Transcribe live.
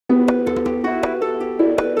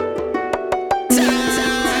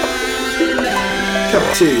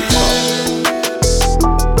Cafeteria Talk.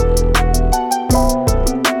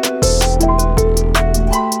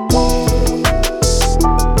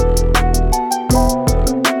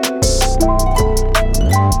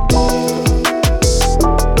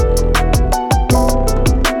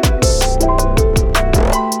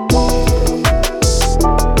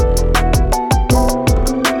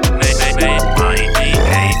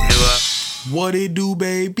 What it do,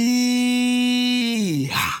 baby?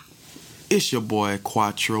 It's your boy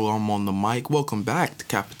Quattro. I'm on the mic. Welcome back to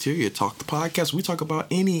Cafeteria Talk, the podcast. We talk about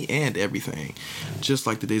any and everything, just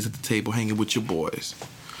like the days at the table, hanging with your boys,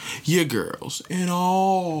 your girls, and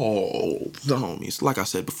all the homies. Like I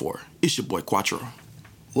said before, it's your boy Quattro.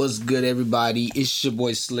 What's good, everybody? It's your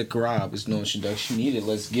boy Slick Rob. There's no introduction needed.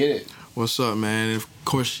 Let's get it. What's up, man? Of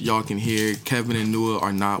course, y'all can hear Kevin and Nua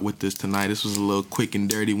are not with us tonight. This was a little quick and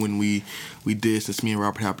dirty when we did, since me and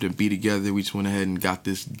Robert happened to be together. We just went ahead and got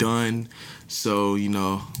this done. So, you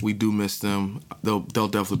know, we do miss them. They'll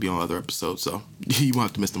definitely be on other episodes, so you won't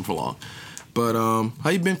have to miss them for long. But how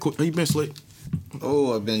you been? How you been, Slick?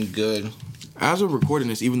 Oh, I've been good. As we're recording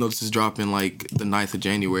this, even though this is dropping like the 9th of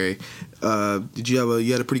January,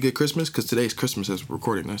 you had a pretty good Christmas? Because today's Christmas as we're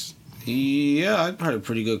recording this. Yeah, I had a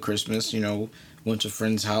pretty good Christmas. You know, went to a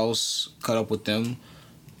friend's house, caught up with them.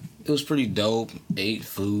 It was pretty dope. Ate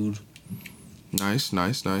food. Nice. I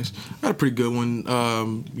had a pretty good one.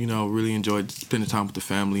 You know, really enjoyed spending time with the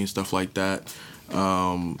family and stuff like that.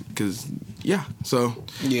 So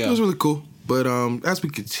it was really cool. But as we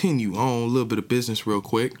continue on, a little bit of business real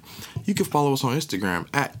quick. You can follow us on Instagram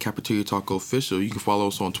at Cafeteria Talk Official. You can follow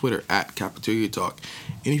us on Twitter at Cafeteria Talk.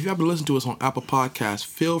 And if you happen to listen to us on Apple Podcasts,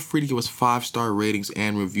 feel free to give us 5-star ratings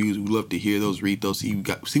and reviews. We'd love to hear those, read those, see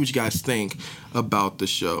what you guys think about the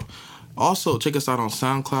show. Also, check us out on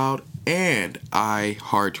SoundCloud and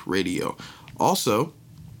iHeartRadio. Also,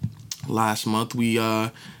 last month we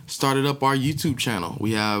started up our YouTube channel.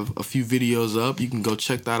 We have a few videos up. You can go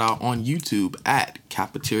check that out on YouTube at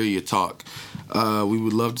Cafeteria Talk. We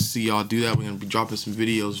would love to see y'all do that. We're going to be dropping some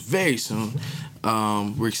videos very soon.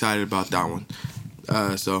 We're excited about that one.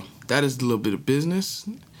 So that is a little bit of business.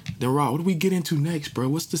 Then Rob, what do we get into next, bro?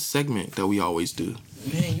 What's the segment that we always do?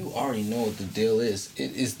 Man, you already know what the deal is.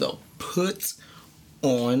 It is the Put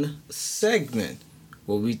On segment,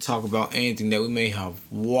 where we talk about anything that we may have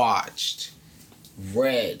watched,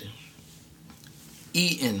 read,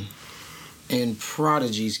 eaten, in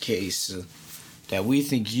Prodigy's case, that we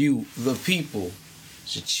think you, the people,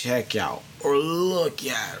 should check out or look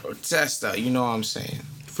at or test out. You know what I'm saying?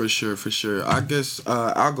 For sure. I guess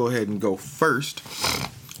I'll go ahead and go first.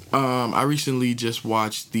 I recently just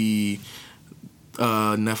watched the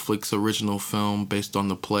Netflix original film based on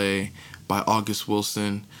the play by August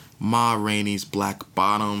Wilson, Ma Rainey's Black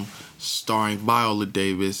Bottom, starring Viola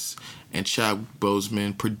Davis and Chadwick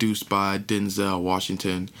Boseman, produced by Denzel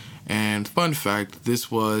Washington. And fun fact,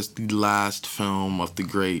 this was the last film of the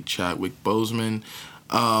great Chadwick Boseman.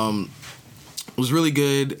 It was really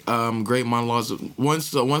good. Great monologues.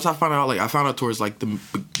 Once I found out towards like the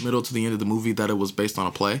middle to the end of the movie that it was based on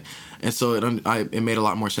a play, and so it made a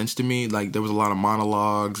lot more sense to me. Like there was a lot of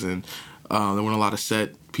monologues and there were a lot of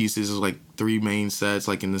set pieces. It was like 3 main sets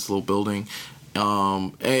like in this little building,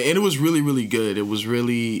 and it was really, really good. It was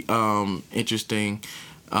really interesting.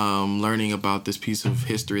 Learning about this piece of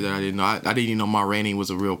history that I didn't know. I didn't even know Ma Rainey was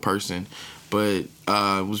a real person, but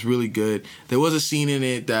it was really good. There was a scene in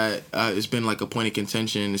it that it's been like a point of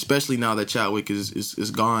contention, especially now that Chadwick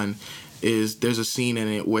is gone. There's a scene in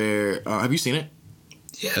it where have you seen it?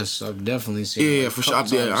 Yes, I've definitely seen it. Yeah, for sure.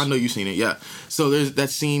 Yeah, I know you've seen it. Yeah. So there's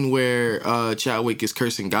that scene where Chadwick is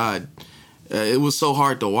cursing God. It was so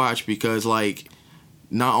hard to watch because like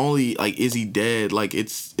not only like is he dead, like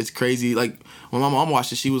it's crazy. Like when my mom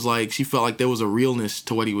watched it, she was like she felt like there was a realness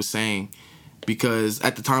to what he was saying because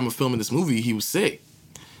at the time of filming this movie he was sick,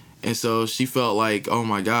 and so she felt like, oh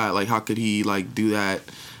my God, like how could he like do that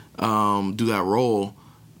role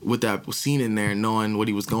with that scene in there, knowing what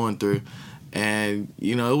he was going through. And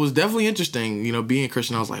you know, it was definitely interesting. You know, being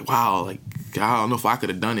Christian, I was like, wow, like I don't know if I could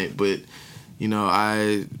have done it, but you know,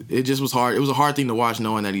 it just was hard. It was a hard thing to watch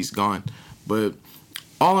knowing that he's gone. But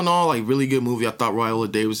all in all, like really good movie. I thought Viola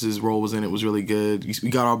Davis's role was in it was really good. We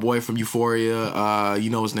got our boy from Euphoria. You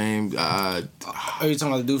know his name. Are you talking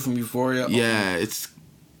about the dude from Euphoria? Yeah, it's.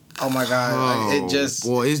 Oh my God! It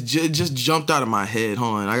just jumped out of my head.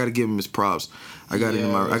 Hold on, I gotta give him his props. I got it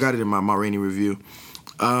in my Ma Rainey review.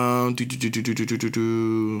 It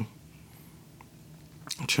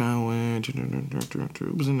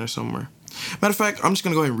was in there somewhere. Matter of fact, I'm just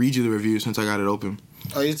gonna go ahead and read you the review since I got it open.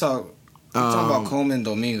 Oh, you talk. Talking about Colman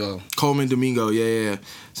Domingo. Colman Domingo, yeah.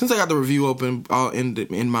 Since I got the review open, I'll end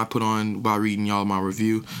my put on by reading y'all my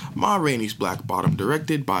review. Ma Rainey's Black Bottom,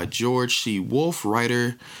 directed by George C. Wolfe.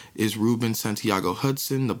 Writer is Ruben Santiago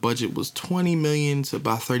Hudson. The budget was $20 million to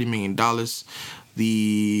about $30 million.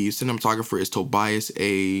 The cinematographer is Tobias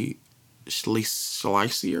A.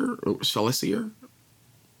 Schlesier.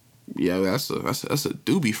 Yeah, that's a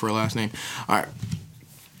doobie for a last name. All right.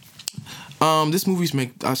 This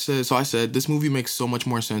movie makes so much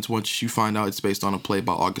more sense once you find out it's based on a play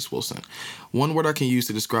by August Wilson. One word I can use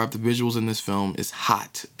to describe the visuals in this film is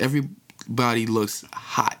hot. Everybody looks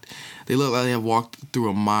hot. They look like they have walked through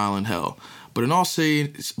a mile in hell. But in all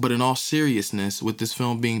seriousness, with this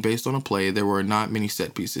film being based on a play, there were not many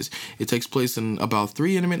set pieces. It takes place in about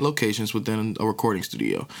 3 intimate locations within a recording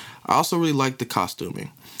studio. I also really liked the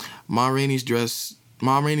costuming. Ma Rainey's dresses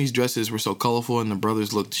were so colorful and the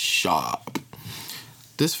brothers looked sharp.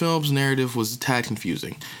 This film's narrative was a tad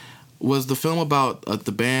confusing. Was the film about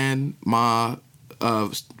the band, Ma,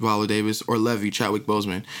 Viola Davis, or Levy, Chadwick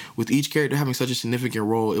Boseman? With each character having such a significant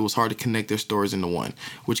role, it was hard to connect their stories into one,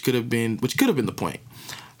 which could have been the point.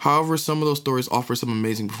 However, some of those stories offer some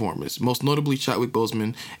amazing performance. Most notably, Chadwick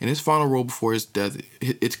Boseman, in his final role before his death,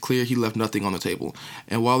 it's clear he left nothing on the table.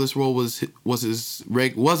 And while this role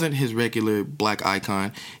wasn't his regular black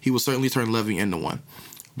icon, he will certainly turn Levy into one.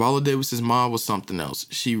 Viola Davis's mom was something else.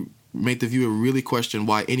 She made the viewer really question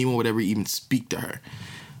why anyone would ever even speak to her.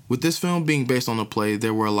 With this film being based on a play,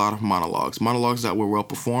 there were a lot of monologues that were well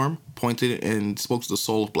performed, pointed, and spoke to the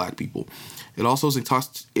soul of black people. It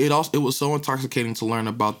was so intoxicating to learn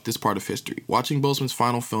about this part of history. Watching Boseman's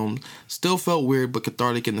final film still felt weird but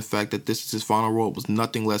cathartic in the fact that this is his final role was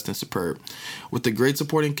nothing less than superb. With the great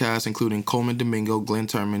supporting cast, including Colman Domingo, Glenn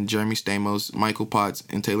Turman, Jeremy Stamos, Michael Potts,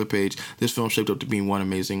 and Taylor Page, this film shaped up to be one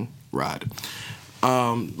amazing ride.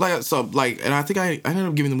 And I think I ended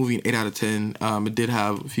up giving the movie an 8 out of 10. It did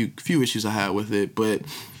have a few issues I had with it, but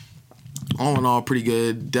all in all, pretty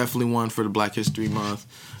good. Definitely one for the Black History Month.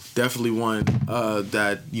 Definitely one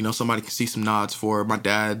that somebody can see some nods for. My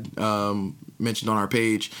dad mentioned on our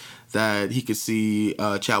page that he could see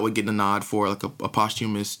Chadwick getting a nod for like a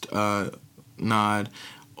posthumous nod,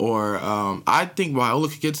 or I think Viola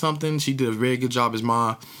could get something. She did a very good job as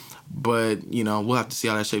Ma, but we'll have to see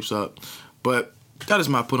how that shapes up. But that is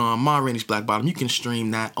my put on Ma Rainey's Black Bottom. You can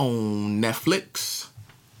stream that on Netflix.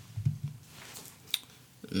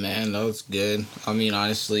 Man, that was good. I mean,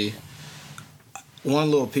 honestly,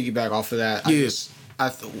 one little piggyback off of that. Yes.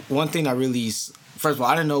 One thing I really, first of all,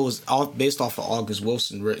 I didn't know it was all based off of August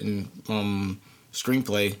Wilson written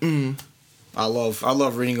screenplay. Mm. I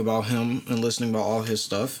love reading about him and listening about all his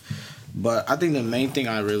stuff. But I think the main thing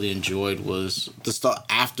I really enjoyed was the stuff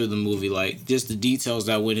after the movie, like just the details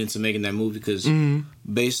that went into making that movie. Because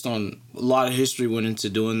based on a lot of history went into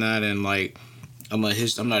doing that, and like I'm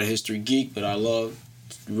not a history geek, but I love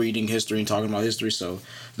reading history and talking about history. So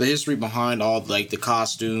the history behind all like the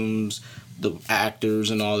costumes, the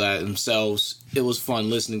actors, and all that themselves, it was fun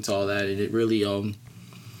listening to all that, and it really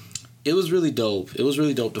it was really dope. It was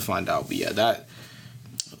really dope to find out. But yeah,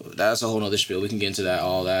 that's a whole nother spiel. We can get into that,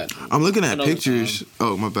 all that. I'm looking at pictures.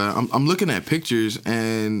 Oh, my bad. I'm looking at pictures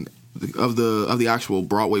and of the actual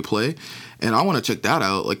Broadway play, and I want to check that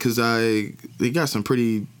out. Like, cause they got some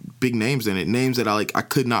pretty big names in it. Names that I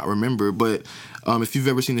could not remember. But if you've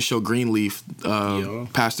ever seen the show Greenleaf,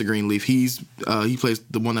 Pastor Greenleaf, he plays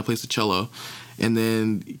the one that plays the cello. And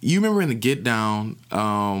then you remember in the Get Down,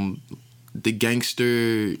 the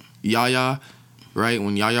gangster Yaya, right?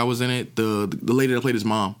 When Yaya was in it, the lady that played his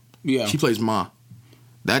mom. Yeah. She plays Ma.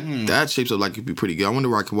 That shapes up like it'd be pretty good. I wonder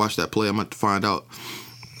where I can watch that play. I'm going to find out.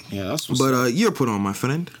 Yeah, that's what's up. But your put on, my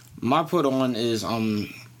friend. My put on is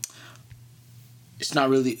it's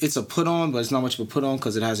not really, it's a put on, but it's not much of a put on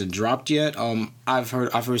because it hasn't dropped yet. I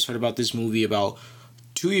first heard about this movie about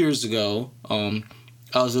 2 years ago. I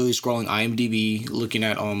was literally scrolling IMDb looking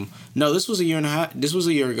at no, this was a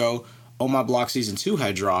year ago. On My Block season 2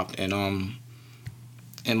 had dropped, and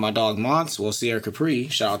my dog Monts, Sierra Capri,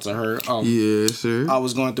 shout out to her. Yes, sir. I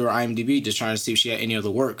was going through her IMDb just trying to see if she had any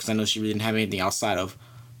other work because I know she really didn't have anything outside of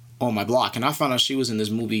On My Block, and I found out she was in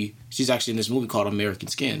this movie. She's actually in this movie called American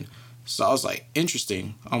Skin. So I was like,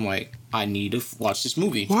 interesting. I'm like, I need to watch this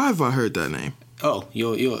movie. Why have I heard that name? Oh,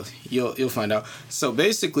 you'll find out. So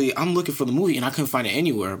basically, I'm looking for the movie and I couldn't find it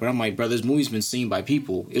anywhere. But I'm like, bro, this movie's been seen by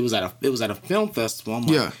people. It was at a film festival. I'm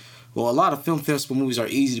like, yeah. Well, a lot of film festival movies are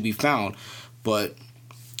easy to be found, but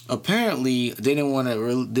apparently they didn't want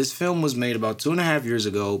to. This film was made about 2.5 years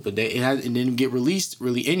ago, but it didn't get released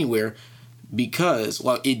really anywhere because,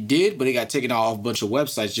 well, it did, but it got taken off a bunch of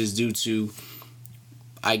websites just due to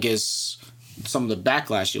I guess, some of the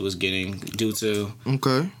backlash it was getting due to.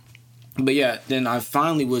 Okay. But yeah, then I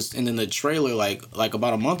finally was, and then the trailer, like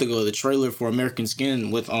about a month ago, the trailer for American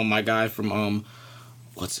Skin with my guy from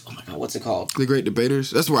what's it called? The Great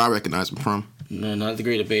Debaters. That's where I recognize him from. No, not the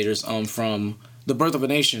Great Debaters. From The Birth of a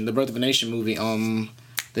Nation, movie.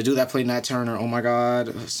 The dude that played Nat Turner. Oh my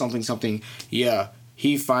God, something. Yeah,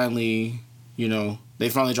 he finally, they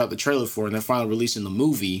finally dropped the trailer for it, and they're finally releasing the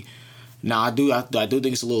movie. Now I do think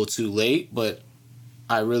it's a little too late, but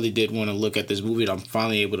I really did want to look at this movie that I'm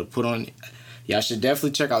finally able to put on. Yeah, I should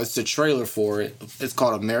definitely check out. It's the trailer for it. It's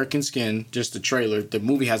called American Skin. Just the trailer. The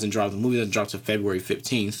movie hasn't dropped. The movie doesn't drop till February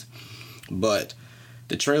 15th. But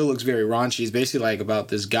the trailer looks very raunchy. It's basically like about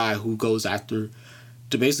this guy who goes after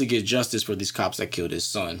to basically get justice for these cops that killed his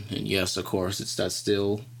son. And yes, of course, it's that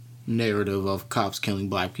still narrative of cops killing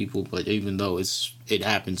black people. But even though it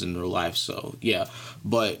happens in real life, so yeah.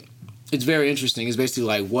 But it's very interesting. It's basically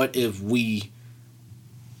like, what if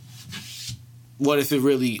what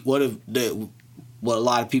a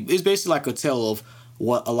lot of people, it's basically like a tale of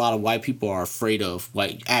what a lot of white people are afraid of,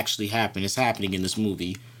 like, actually happened. It's happening in this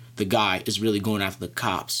movie. The guy is really going after the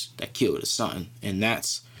cops that killed his son, and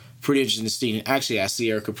that's pretty interesting to see. And actually, I see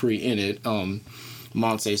Erica Capri in it,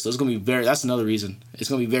 Monte. So it's gonna be that's another reason. It's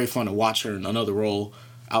gonna be very fun to watch her in another role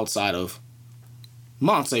outside of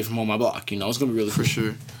Monte from On My Block. It's gonna be really for cool.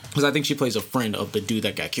 sure. Because I think she plays a friend of the dude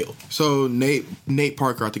that got killed. So Nate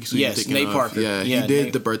Parker, I think he's yes, Nate Parker. Yeah, he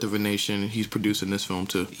did The Birth of a Nation. He's producing this film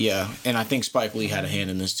too. Yeah, and I think Spike Lee had a hand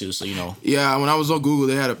in this too. So Yeah, when I was on Google,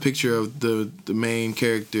 they had a picture of the main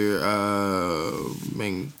character,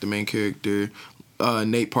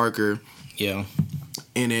 Nate Parker. Yeah.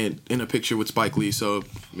 In a picture with Spike Lee, so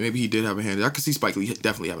maybe he did have a hand. I could see Spike Lee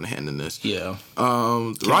definitely having a hand in this. Yeah.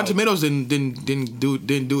 Rotten Tomatoes didn't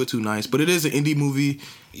do it too nice, but it is an indie movie.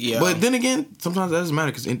 Yeah. But then again, sometimes that doesn't matter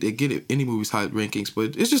because they get indie movies high rankings.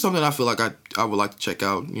 But it's just something I feel like I would like to check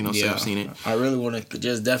out. Since I've seen it. I really want to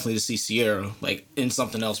just definitely to see Sierra like in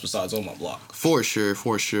something else besides On My Block. For sure.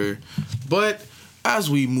 But as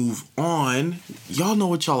we move on, y'all know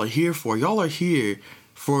what y'all are here for. Y'all are here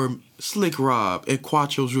for Slick Rob and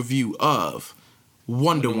Quattro's review of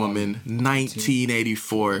Wonder Woman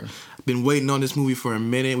 1984. I've been waiting on this movie for a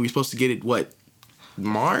minute. We were supposed to get it,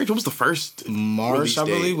 March? What was the first March, I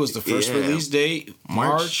believe, was the first release date.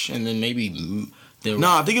 March, and then maybe...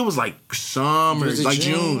 I think it was summer,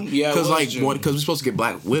 June. Yeah, because we're supposed to get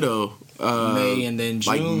Black Widow. May and then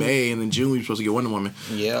June. May and then June we were supposed to get Wonder Woman.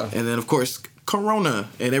 Yeah. And then, of course, Corona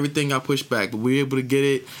and everything got pushed back. But we were able to get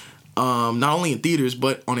it not only in theaters,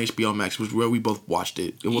 but on HBO Max, which is where we both watched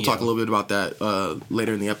it. And we'll talk a little bit about that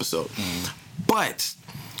later in the episode. But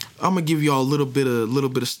I'm gonna give y'all a little bit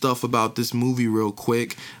of stuff about this movie real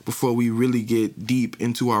quick before we really get deep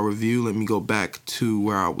into our review. Let me go back to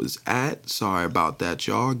where I was at. Sorry about that,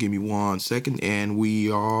 y'all. Give me 1 second, and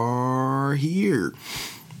we are here.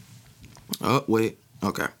 Oh wait,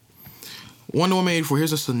 okay. Wonder Woman 84,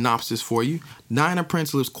 here's a synopsis for you. Diana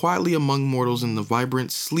Prince lives quietly among mortals in the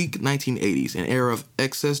vibrant, sleek 1980s, an era of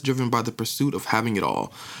excess driven by the pursuit of having it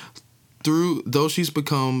all. Though she's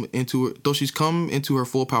come into her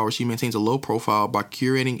full power, she maintains a low profile by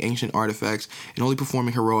curating ancient artifacts and only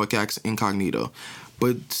performing heroic acts incognito.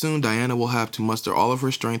 But soon Diana will have to muster all of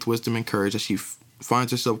her strength, wisdom, and courage as she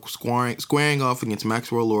finds herself squaring off against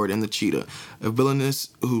Maxwell Lord and the Cheetah, a villainess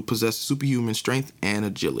who possesses superhuman strength and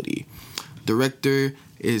agility. Director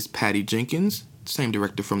is Patty Jenkins, same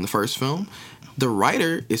director from the first film. The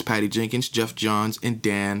writer is Patty Jenkins, Jeff Johns, and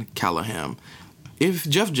Dan Callahan. If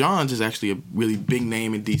Jeff Johns is actually a really big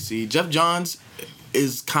name in DC, Jeff Johns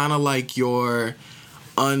is kind of like your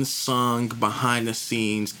unsung behind the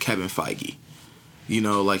scenes Kevin Feige.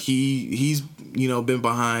 He's been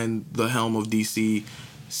behind the helm of DC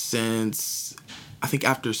since I think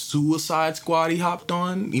after Suicide Squad he hopped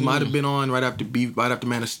on. He might have been on right after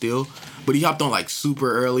Man of Steel, but he hopped on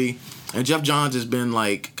super early. And Jeff Johns has been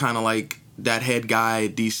kind of that head guy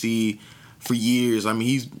at DC for years. I mean,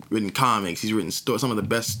 he's written comics. He's written some of the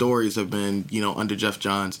best stories have been, under Jeff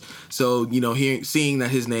Johns. So, seeing that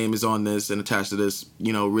his name is on this and attached to this,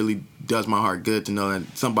 really does my heart good to know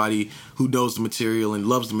that somebody who knows the material and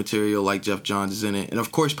loves the material like Jeff Johns is in it. And,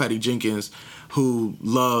 of course, Patty Jenkins, who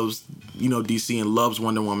loves, DC and loves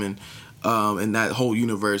Wonder Woman and that whole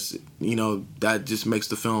universe, that just makes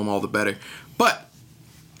the film all the better. But,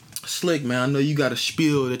 Slick, man, I know you got a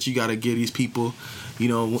spiel that you got to give these people.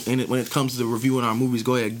 When it comes to reviewing our movies,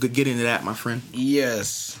 go ahead, get into that, my friend.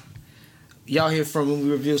 Yes. Y'all here for a movie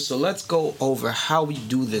review, so let's go over how we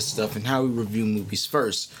do this stuff and how we review movies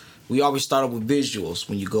first. We always start off with visuals.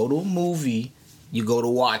 When you go to a movie, you go to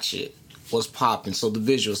watch it. what's popping. So the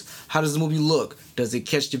visuals. How does the movie look? Does it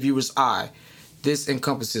catch the viewer's eye? This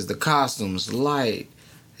encompasses the costumes, lighting,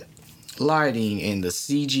 and the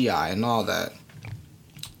CGI and all that.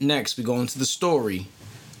 Next, we go into the story.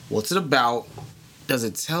 What's it about? Does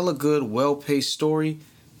it tell a good, well-paced story?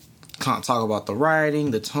 Can't talk about the writing,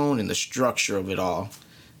 the tone, and the structure of it all.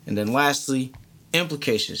 And then lastly,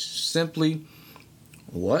 implications. Simply,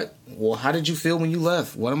 what? Well, how did you feel when you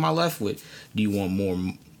left? What am I left with? Do you want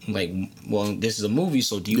more? Like, well, this is a movie,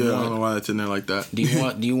 so do you want? I don't know why it's in there like that. Do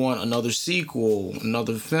you want another sequel,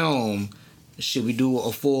 another film? Should we do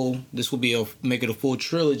a full? This will be make it a full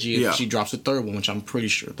trilogy if she drops a third one, which I'm pretty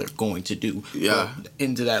sure they're going to do. Yeah.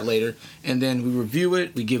 Into that later, and then we review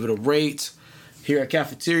it. We give it a rate. Here at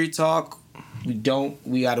Cafeteria Talk, we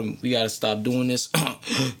gotta stop doing this.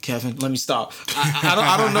 Kevin, let me stop.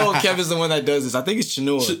 I don't know if Kevin's the one that does this. I think it's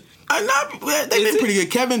Chinua. They've been pretty good.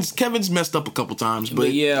 Kevin's messed up a couple times,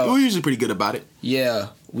 but yeah, we're usually pretty good about it. Yeah,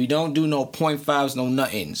 we don't do no 0.5s, no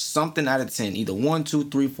nothing. Something out of 10, either 1, 2,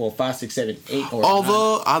 3, 4, 5, 6, 7, 8, or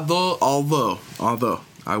although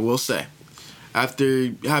I will say,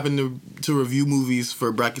 after having to review movies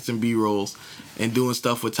for brackets and B-rolls and doing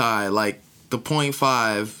stuff with Ty, like the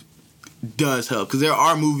 0.5 does help, because there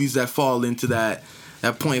are movies that fall into that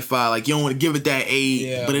 0.5. Like, you don't want to give it that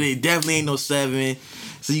 8, but it definitely ain't no 7.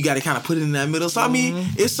 So you got to kind of put it in that middle. So I mean,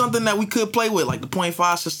 it's something that we could play with, like the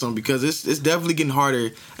 0.5 system, because it's definitely getting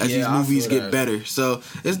harder as these movies get better. So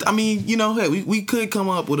hey, we could come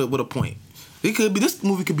up with a point. It could be, this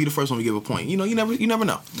movie could be the first one we give a point. You never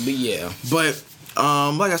know. But yeah. But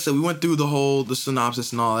like I said, we went through the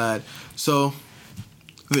synopsis and all that. So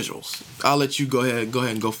visuals. I'll let you go ahead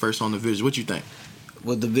and go first on the visuals. What you think?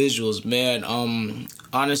 With the visuals, man,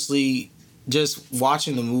 honestly, just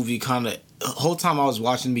watching the movie, the whole time I was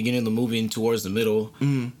watching the beginning of the movie and towards the middle,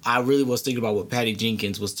 I really was thinking about what Patty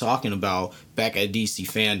Jenkins was talking about back at DC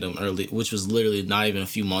Fandom early, which was literally not even a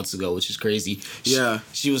few months ago, which is crazy.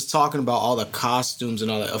 She was talking about all the costumes and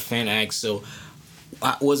all that, fan acts. So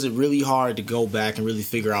was it really hard to go back and really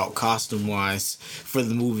figure out costume wise for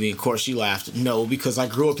the movie? Of course, she laughed. No, because I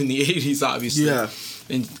grew up in the 80s, obviously. Yeah.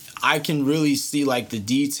 And I can really see like the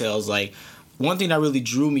details. Like, one thing that really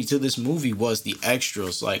drew me to this movie was the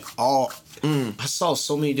extras. Like, I saw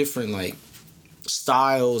so many different like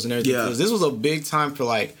styles and everything. Because this was a big time for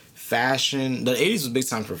like fashion. The 80s was a big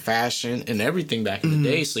time for fashion and everything back in the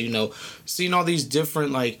day. So, seeing all these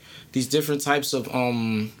different types of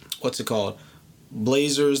what's it called?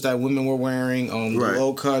 Blazers that women were wearing, the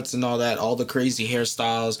low cuts and all that, all the crazy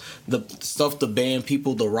hairstyles, the stuff to band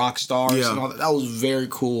people, the rock stars and all that. That was very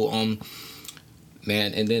cool.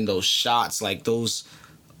 Man, and then those shots, like those,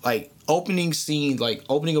 like opening scene, like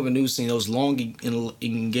opening of a new scene, those long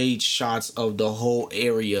engaged shots of the whole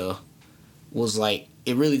area was like,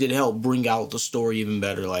 it really did help bring out the story even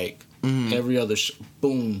better. Like every other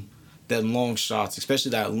boom. That long shots,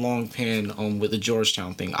 especially that long pan with the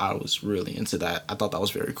Georgetown thing, I was really into that. I thought that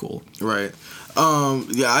was very cool. Right.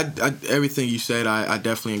 I everything you said, I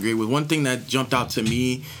definitely agree with. One thing that jumped out to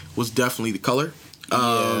me was definitely the color.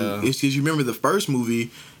 It's because you remember the first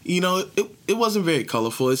movie, it wasn't very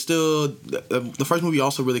colorful. It's still, the first movie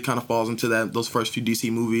also really kind of falls into those first few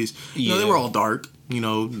DC movies. They were all dark. They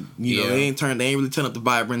ain't really turn up the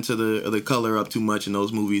vibrance or the color up too much in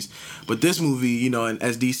those movies. But this movie, and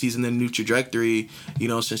as DC's in a new trajectory,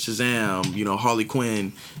 since Shazam, Harley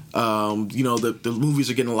Quinn, the movies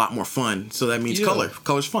are getting a lot more fun. So that means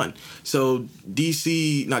color's fun. So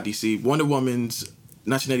Wonder Woman's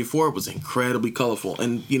 1984 was incredibly colorful,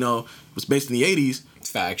 and it was based in the 80s.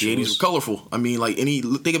 Factual. The 80s were colorful. I mean, like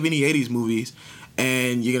think of any 80s movies,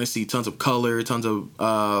 and you're gonna see tons of color, tons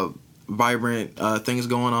of vibrant things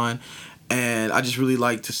going on, and I just really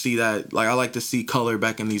like to see that. Like, I like to see color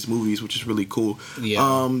back in these movies, which is really cool.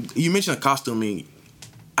 You mentioned the costuming,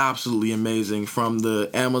 absolutely amazing, from the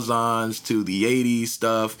Amazons to the 80s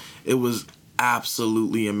stuff. It was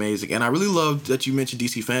absolutely amazing, and I really loved that you mentioned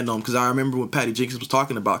DC Fandom, because I remember when Patty Jenkins was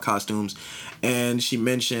talking about costumes, and she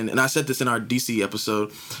mentioned, and I said this in our DC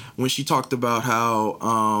episode, when she talked about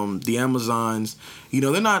how the Amazons,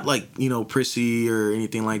 they're not like prissy or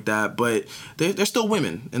anything like that, but they're still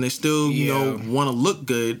women, and they still want to look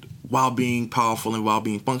good while being powerful and while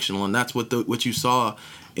being functional, and that's what you saw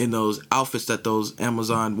in those outfits that those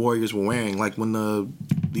Amazon warriors were wearing. Like when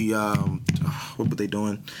what were they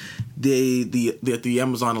doing? The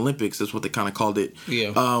Amazon Olympics is what they kind of called it.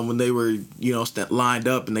 When they were lined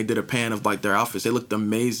up and they did a pan of like their outfits, they looked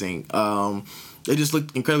amazing. they just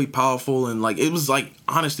looked incredibly powerful, and like it was like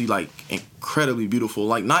honestly like incredibly beautiful.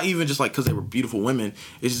 Like not even just like because they were beautiful women.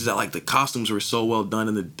 It's just that like the costumes were so well done,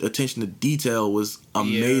 and the attention to detail was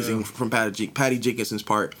amazing from Patty Jenkinson's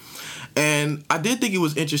part. And I did think it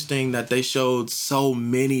was interesting that they showed so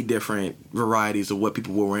many different varieties of what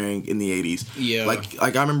people were wearing in the 80s. Yeah. Like I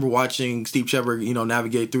remember watching Steve Trevor,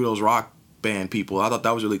 navigate through those rock band people. I thought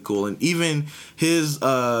that was really cool. And even his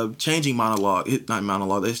changing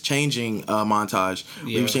his changing montage.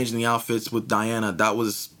 Yeah. He was changing the outfits with Diana. That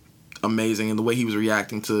was amazing. And the way he was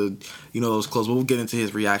reacting to, those clothes. We'll get into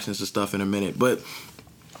his reactions to stuff in a minute. But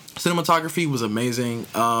cinematography was amazing.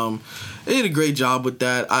 They did a great job with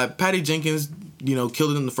that. Patty Jenkins,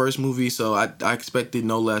 killed it in the first movie, so I expected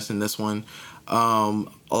no less in this one. A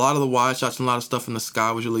lot of the wide shots and a lot of stuff in the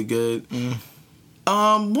sky was really good.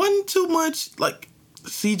 Wasn't too much like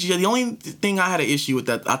CGI. The only thing I had an issue with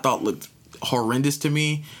that I thought looked horrendous to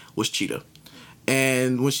me was Cheetah.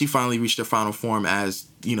 And when she finally reached her final form as,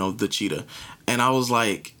 the Cheetah. And I was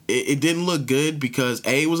like, it didn't look good because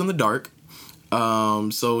A, it was in the dark.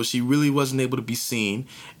 So she really wasn't able to be seen,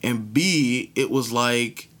 and B, it was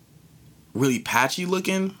like really patchy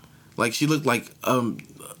looking. Like she looked like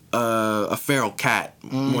a feral cat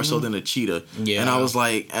more so than a cheetah. Yeah. And I was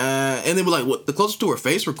like, and they were like, what? The closest to her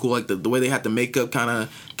face were cool. Like the way they had the makeup kind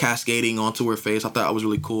of cascading onto her face, I thought it was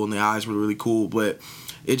really cool, and the eyes were really cool. But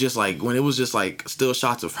it just like when it was just like still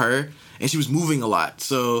shots of her, and she was moving a lot.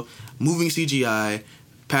 So moving CGI,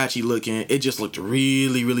 patchy looking, it just looked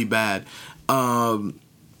really, really bad.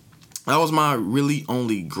 That was my really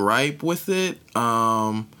only gripe with it.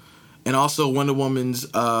 And also Wonder Woman's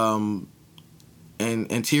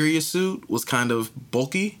interior suit was kind of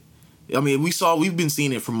bulky. I mean, we've been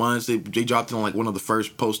seeing it for months. They dropped it on like one of the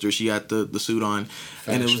first posters. She had the suit on,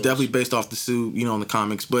 and it was definitely based off the suit, in the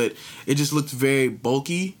comics. But it just looked very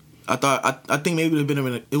bulky. I think maybe it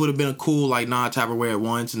would have been a cool like nod to have her wear it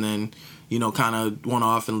once, and then kind of one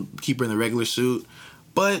off and keep her in the regular suit.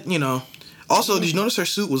 But also, did you notice her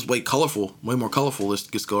suit was way more colorful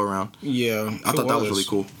this go around? Yeah, I thought that was really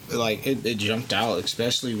cool. Like it jumped out,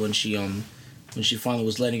 especially when she finally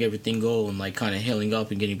was letting everything go and like kind of healing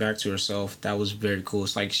up and getting back to herself. That was very cool.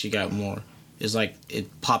 It's like she got more. It's like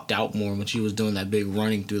it popped out more when she was doing that big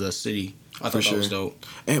running through the city. I thought that was dope.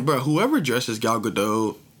 And bro, whoever dresses Gal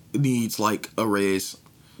Gadot needs like a raise.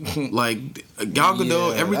 Like Gal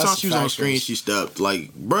Gadot, every time she was on screen, she stepped.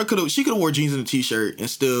 Like, bro, she could have wore jeans and a t-shirt and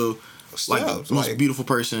still like the most beautiful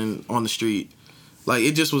person on the street. Like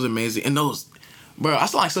it just was amazing. And those, bro, I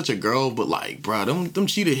sound like such a girl, but like, bro, them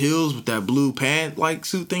cheetah heels with that blue pant like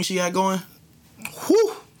suit thing she had going.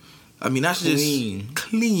 Whew. I mean, that's clean. Just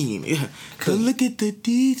clean. Yeah. Look at the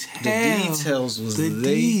details. The details was the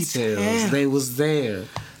details. They was there.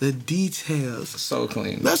 The details. So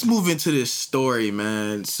clean. Let's move into this story,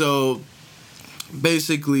 man. So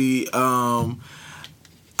basically, I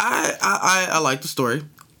like the story.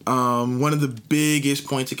 One of the biggest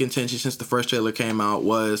points of contention since the first trailer came out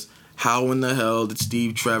was how in the hell did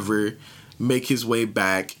Steve Trevor make his way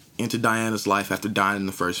back into Diana's life after dying in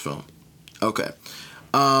the first film? Okay.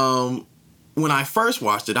 When I first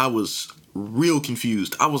watched it, I was real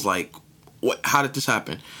confused. I was like, what? How did this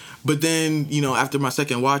happen? But then, after my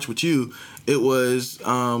second watch with you, it was,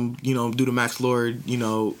 due to Max Lord,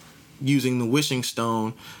 using the wishing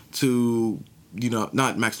stone to,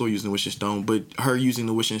 not Max Lord using the wishing stone, but her using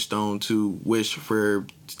the wishing stone to wish for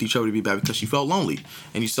Steve Trevor to be back because she felt lonely.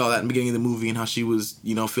 And you saw that in the beginning of the movie and how she was,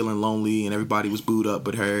 feeling lonely and everybody was booed up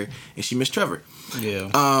but her, and she missed Trevor.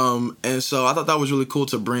 Yeah. And so I thought that was really cool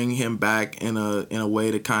to bring him back in a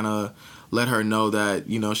way to kind of let her know that,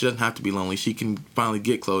 she doesn't have to be lonely. She can finally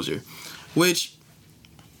get closure, which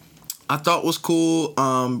I thought was cool.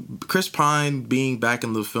 Chris Pine being back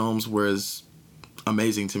in the films was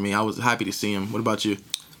amazing to me. I was happy to see him. What about you?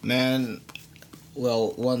 Man,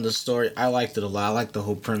 well, the story, I liked it a lot. I liked the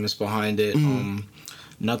whole premise behind it. Mm-hmm.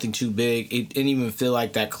 Nothing too big. It didn't even feel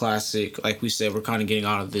like that classic. Like we said, we're kind of getting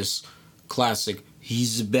out of this classic,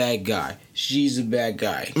 he's a bad guy, she's a bad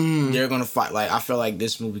guy. They're gonna fight. Like I feel like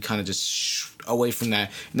this movie kind of just away from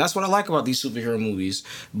that, and that's what I like about these superhero movies.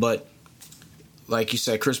 But like you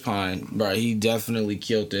said, Chris Pine, bro, he definitely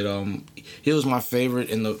killed it. He was my favorite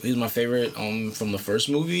from the first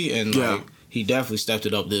movie, and like he definitely stepped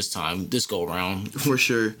it up this go around for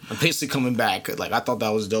sure. I'm basically coming back. Like I thought that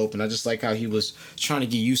was dope, and I just like how he was trying to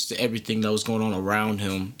get used to everything that was going on around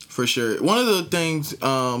him. For sure. One of the things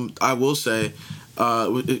I will say,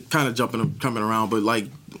 it kind of coming around, but like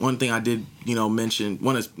one thing I did mention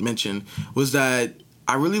was that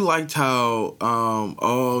I really liked how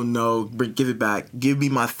oh no, give it back, give me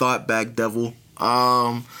my thought back, devil.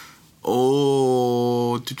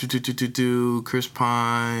 Oh, Chris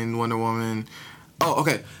Pine, Wonder Woman. Oh,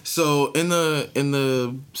 okay. So in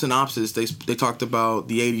the synopsis, they talked about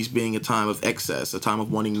the 80s being a time of excess, a time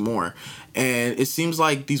of wanting more, and it seems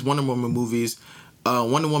like these Wonder Woman movies,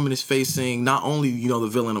 Wonder Woman is facing not only the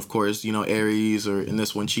villain, of course, Ares, or in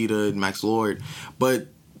this one Cheetah and Max Lord, but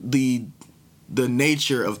the true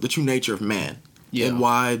nature of man, and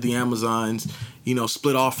why the Amazons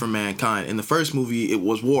split off from mankind. In the first movie, it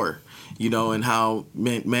was war. And how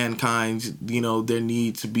mankind, their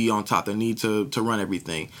need to be on top, their need to run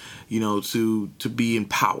everything, to be in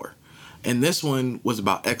power. And this one was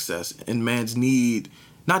about excess and man's need,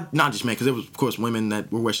 not just man, because there was, of course, women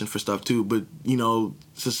that were wishing for stuff too, but,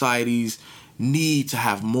 society's need to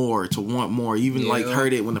have more, to want more. Even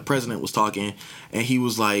heard it when the president was talking, and he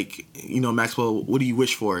was like, Maxwell, what do you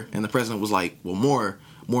wish for? And the president was like, well, more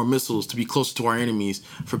missiles, to be closer to our enemies,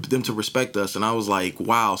 for them to respect us. And I was like,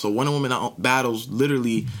 wow. So Wonder Woman battles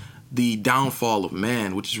literally the downfall of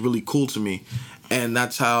man, which is really cool to me. And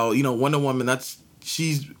that's how, Wonder Woman,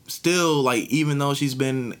 she's still, like, even though she's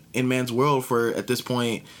been in man's world for, at this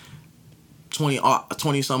point, 20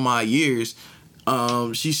 some odd years,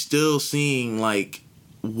 she's still seeing, like,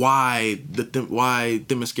 why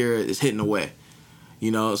Themyscira is hitting away.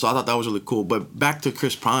 So I thought that was really cool. But back to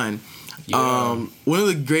Chris Pine. Yeah. One of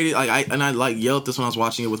the greatest, I yelled this when I was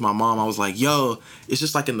watching it with my mom. I was like, yo, it's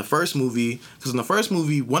just like in the first movie, because in the first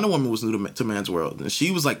movie, Wonder Woman was new to man's world, and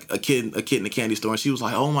she was like a kid in a candy store, and she was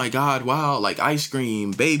like, oh my god, wow, like ice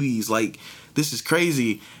cream, babies, like this is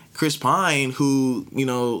crazy. Chris Pine, who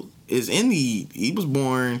is he was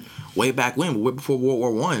born way back when, way before World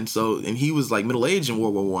War One, so, and he was like middle aged in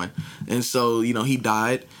World War One, and so he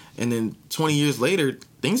died, and then 20 years later,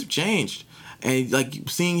 things have changed. And, like,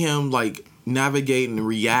 seeing him, like, navigate and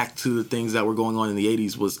react to the things that were going on in the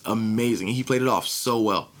 80s was amazing. He played it off so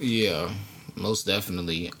well. Yeah, most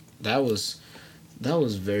definitely. That was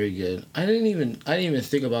very good. I didn't even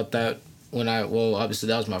think about that when obviously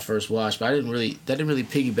that was my first watch, but that didn't really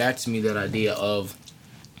piggyback to me, that idea of,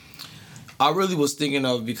 I really was thinking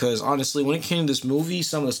of, because honestly, when it came to this movie,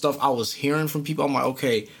 some of the stuff I was hearing from people, I'm like,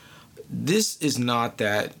 okay, this is not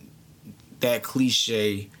that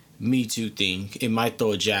cliche Me Too thing. It might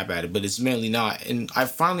throw a jab at it, but it's mainly not. And I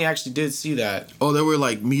finally actually did see that. Oh, there were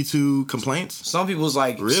like Me Too complaints? Some people's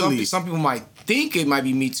like, really? Some people might think it might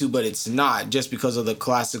be Me Too, but it's not, just because of the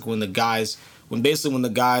classic when the guys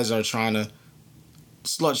are trying to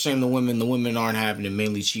slut shame the women aren't having it,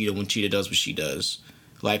 mainly Cheetah, when Cheetah does what she does.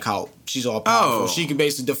 Like how she's all powerful. Oh. She can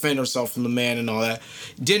basically defend herself from the man and all that.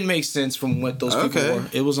 Didn't make sense from what those people were.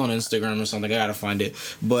 It was on Instagram or something. I gotta find it.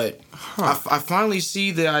 But I finally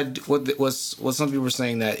see that what some people were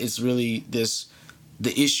saying, that it's really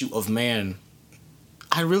the issue of man.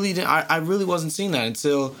 I really wasn't seeing that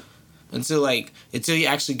until he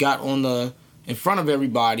actually got in front of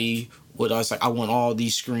everybody with us, like, I want all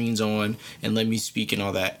these screens on and let me speak and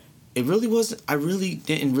all that. It really wasn't. It really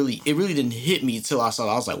didn't hit me until I saw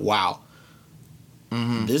it. I was like, wow.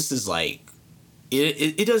 Mm-hmm. This is like,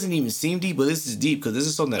 it doesn't even seem deep, but this is deep, because this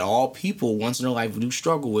is something that all people once in their life do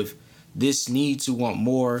struggle with. This need to want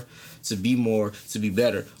more, to be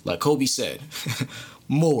better. Like Kobe said,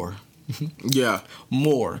 more. Yeah.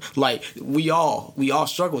 More. Like, we all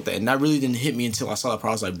struggle with that. And that really didn't hit me until I saw that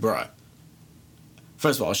part. I was like, bruh.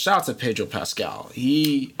 First of all, shout out to Pedro Pascal.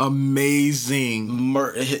 He amazing.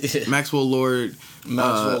 Maxwell Lord.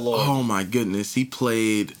 Oh my goodness, he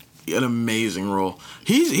played an amazing role.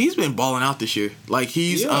 He's been balling out this year. Like,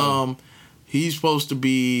 he's supposed to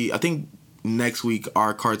be, I think next week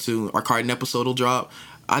our cartoon episode will drop.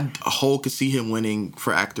 I whole could see him winning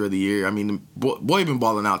for Actor of the Year. I mean, boy been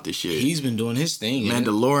balling out this year. He's been doing his thing.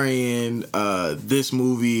 Mandalorian, this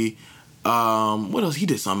movie. What else? He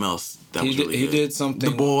did something else. He did something.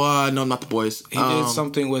 The boy, no, not the boys. He did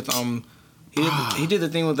something with He did the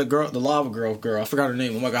thing with the girl, the lava girl. I forgot her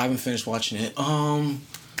name. Oh my god, I haven't finished watching it.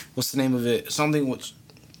 What's the name of it? Something with.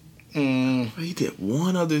 He did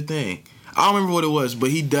one other thing. I don't remember what it was, but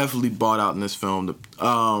he definitely bought out in this film.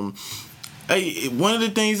 Hey, one of the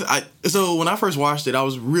things so when I first watched it, I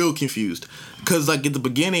was real confused, because like at the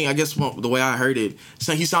beginning, I guess the way I heard it,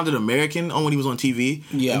 he sounded American when he was on TV.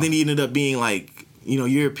 Yeah, and then he ended up being like,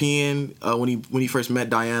 European when he first met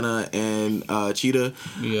Diana and Cheetah.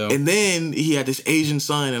 Yeah. And then he had this Asian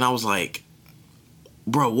son, and I was like,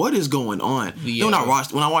 bro, what is going on? Yeah. Then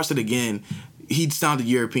when I watched it again, he sounded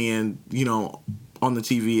European, on the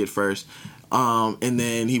TV at first. And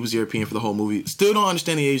then he was European for the whole movie. Still don't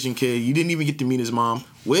understand the Asian kid. You didn't even get to meet his mom,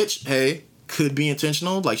 which, hey, could be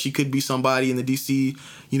intentional. Like, she could be somebody in the DC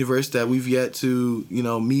universe that we've yet to,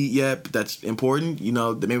 meet yet, but that's important.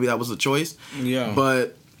 That maybe that was a choice. Yeah.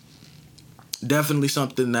 But definitely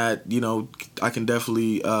something that, I can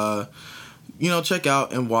definitely, check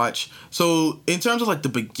out and watch. So, in terms of, like, the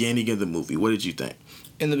beginning of the movie, what did you think?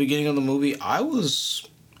 In the beginning of the movie, I was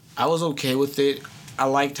okay with it. I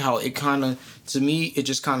liked how it kind of, to me,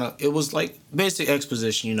 it was like basic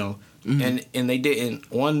exposition, Mm-hmm. And they didn't.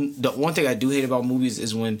 The one thing I do hate about movies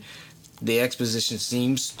is when the exposition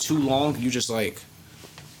seems too long. You're just like,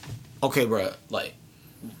 okay, bro, like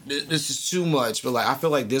this is too much. But like, I feel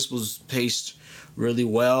like this was paced really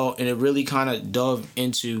well, and it really kind of dove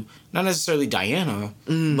into not necessarily Diana,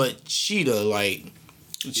 but Cheetah. Like,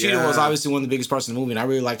 Cheetah was obviously one of the biggest parts of the movie, and I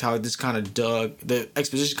really liked how this kind of the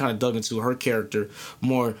exposition kind of dug into her character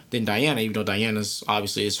more than Diana, even though Diana's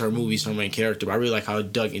obviously it's her movie's her main character, but I really like how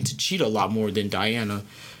it dug into Cheetah a lot more than Diana,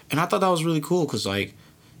 and I thought that was really cool because like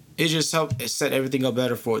it just helped set everything up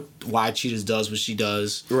better for why Cheetah does what she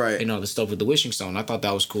does, right? The stuff with the wishing stone. I thought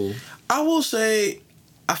that was cool. I will say,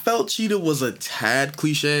 I felt Cheetah was a tad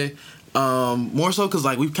cliche, more so because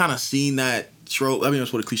like we've kind of seen that trope. I mean,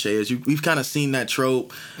 that's what a cliche is. We've kind of seen that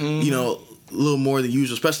trope, a little more than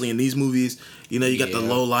usual, especially in these movies. You got the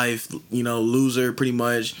low life, loser, pretty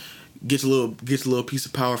much gets a little piece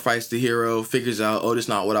of power, fights the hero, figures out, oh, this is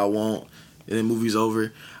not what I want, and then movie's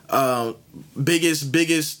over.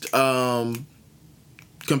 Biggest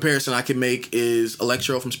comparison I can make is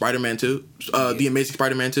Electro from Spider-Man 2, The Amazing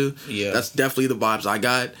Spider-Man 2. Yeah, that's definitely the vibes I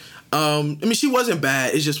got. I mean, she wasn't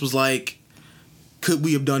bad. It just was like, could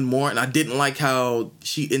we have done more? And I didn't like how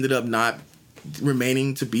she ended up not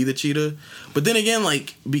remaining to be the Cheetah. But then again,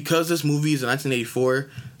 like, because this movie is in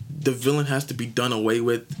 1984, the villain has to be done away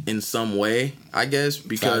with in some way, I guess,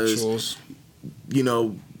 because Factuals.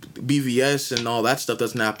 BVS and all that stuff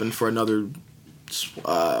doesn't happen for another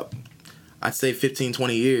I'd say 15,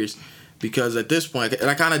 20 years. Because at this point, and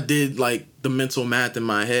I kind of did like the mental math in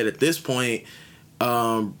my head, at this point,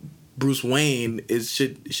 Bruce Wayne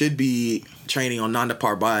should be training on Nanda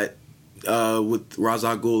Parbat with Ra's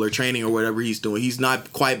al Ghul, or training or whatever he's doing. He's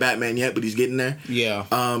not quite Batman yet, but he's getting there. Yeah.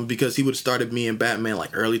 Because he would have started me in Batman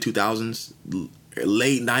like early 2000s,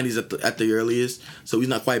 late 90s at the earliest. So he's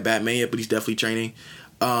not quite Batman yet, but he's definitely training.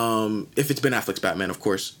 If it's Ben Affleck's Batman, of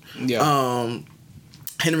course. Yeah.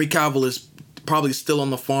 Henry Cavill is probably still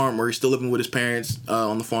on the farm, or he's still living with his parents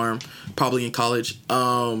on the farm, probably in college.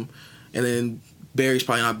 And then Barry's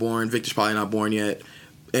probably not born. Victor's probably not born yet.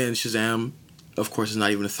 And Shazam, of course, is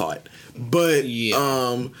not even a thought. But,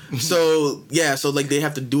 so like they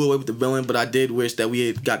have to do away with the villain, but I did wish that we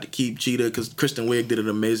had got to keep Cheetah because Kristen Wiig did an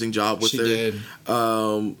amazing job with her. She did.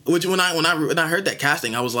 Which when I heard that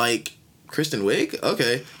casting, I was like, Kristen Wiig?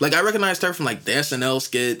 Okay. Like, I recognized her from like the SNL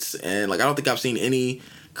skits, and like I don't think I've seen any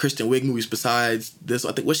Kristen Wiig movies besides this.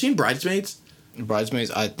 I think, was she in Bridesmaids?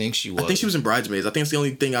 Bridesmaids, I think she was. I think she was in Bridesmaids. I think it's the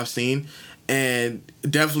only thing I've seen. And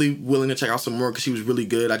definitely willing to check out some more because she was really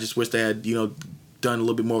good. I just wish they had, done a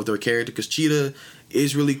little bit more with her character because Cheetah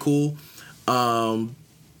is really cool. And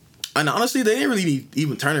honestly, they didn't really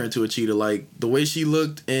even turn her into a cheetah. Like, the way she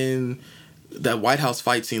looked in that White House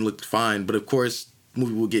fight scene looked fine. But of course, the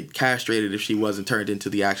movie would get castrated if she wasn't turned into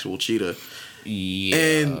the actual cheetah. Yeah,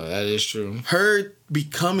 and that is true. Her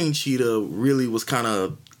becoming Cheetah really was kind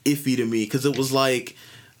of iffy to me because it was like,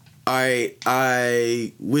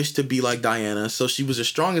 I wish to be like Diana. So she was as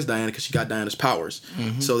strong as Diana because she got Diana's powers.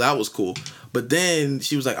 Mm-hmm. So that was cool. But then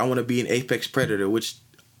she was like, I want to be an apex predator, which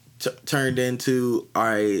turned into,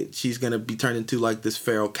 she's going to be turned into like this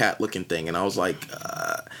feral cat looking thing. And I was like,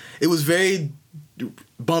 it was very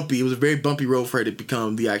bumpy. It was a very bumpy road for her to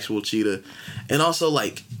become the actual Cheetah. And also,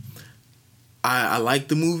 like, I like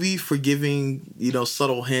the movie for giving,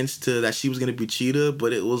 subtle hints to that she was going to be Cheetah,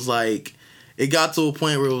 but it was like, it got to a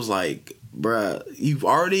point where it was like, bruh,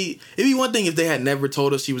 it'd be one thing if they had never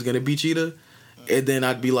told us she was going to be Cheetah, and then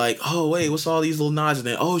I'd be like, oh, wait, what's all these little nods? And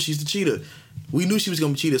then, oh, she's the Cheetah. We knew she was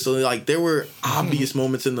going to be Cheetah, so like there were obvious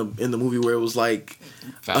moments in the movie where it was like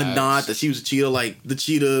a nod that she was a Cheetah, like the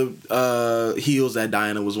Cheetah heels that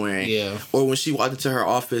Diana was wearing. Yeah. Or when she walked into her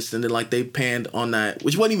office and then like they panned on that,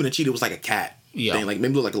 which wasn't even a Cheetah, it was like a cat. Yeah. Thing, like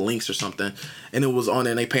maybe looked like a lynx or something, and it was on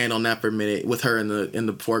there and they panned on that for a minute with her in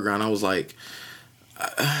the foreground. I was like,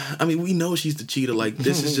 I mean, we know she's the Cheetah. Like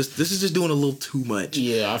this is just doing a little too much.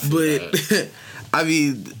 Yeah, I feel that. I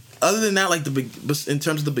mean, other than that, like in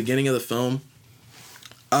terms of the beginning of the film,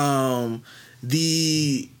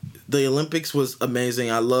 the Olympics was amazing.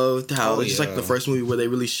 I loved how it's just like the first movie where they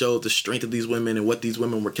really showed the strength of these women and what these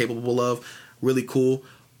women were capable of. Really cool.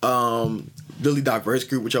 Really diverse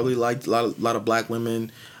group, which I really liked. A lot of black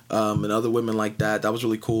women. and other women like that. That was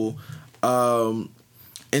really cool. And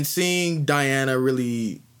seeing Diana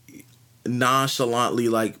really nonchalantly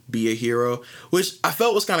like be a hero, which I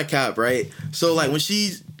felt was kind of cap, right? So like when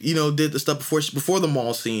she did the stuff before the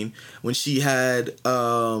mall scene, when she had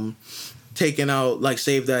taken out, like,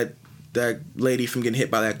 saved that lady from getting hit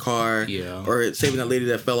by that car, or saving that lady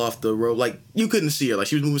that fell off the road, like, you couldn't see her, like,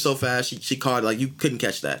 she was moving so fast, she caught, like, you couldn't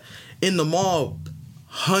catch that. In the mall,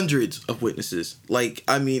 hundreds of witnesses, like,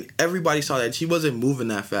 I mean, everybody saw that she wasn't moving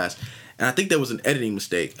that fast. And I think there was an editing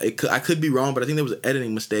mistake. I could be wrong, but I think there was an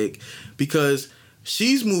editing mistake, because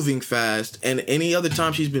she's moving fast, and any other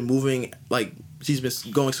time she's been moving, like, she's been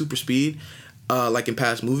going super speed, like in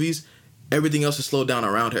past movies, everything else is slowed down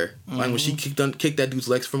around her. Mm-hmm. Like when she kicked that dude's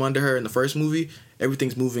legs from under her in the first movie,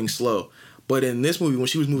 everything's moving slow. But in this movie, when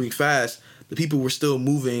she was moving fast, the people were still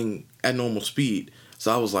moving at normal speed.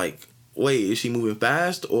 So I was like, wait, is she moving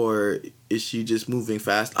fast, or is she just moving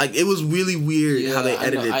fast? Like, it was really weird how they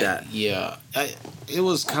edited that. It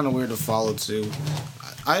was kind of weird to follow too.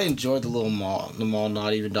 I enjoyed the mall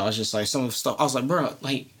not even though. I was just like, some of the stuff, I was like, bro,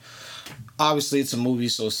 like, obviously it's a movie,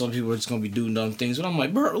 so some people are just gonna be doing dumb things, but I'm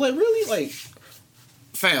like, bro, like, really, like,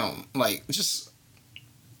 fam, like, just,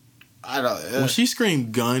 I don't know. When she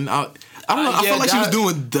screamed gun, I don't know, I felt like she was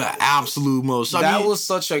doing the absolute most. That was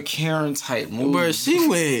such a Karen type movie. Bro, she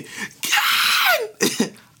went,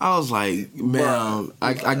 gun! I was like, ma'am,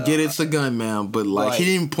 I get it's a gun, ma'am, but like he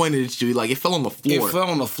didn't point it at you, like, it fell on the floor. It fell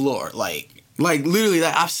on the floor, like literally,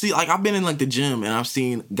 like, I've been in like the gym and I've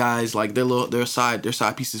seen guys like their side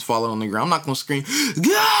pieces falling on the ground. I'm not gonna scream,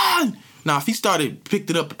 gun! Now if he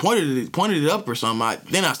picked it up, pointed it up or something,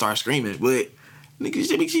 then I started screaming. But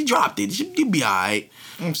nigga, she dropped it. She'd be alright.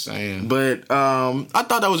 I'm saying. But I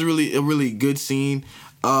thought that was a really good scene.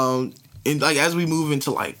 And like as we move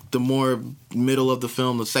into like the more middle of the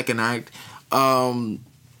film, the second act, them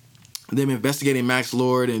investigating Max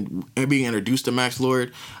Lord and being introduced to Max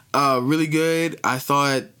Lord, really good. I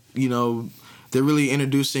thought, they're really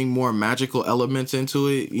introducing more magical elements into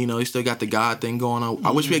it. You still got the God thing going on. Mm-hmm.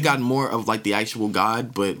 I wish we had gotten more of like the actual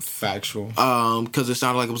God, but factual. Because it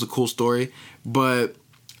sounded like it was a cool story. But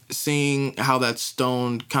seeing how that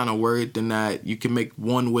stone kind of worked, and that you can make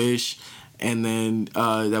one wish and then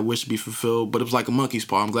that wish be fulfilled. But it was like a monkey's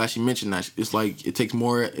paw. I'm glad she mentioned that. It's like it takes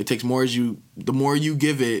more as you, the more you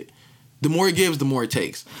give it, the more it gives, the more it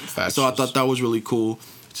takes. Factual. So I thought that was really cool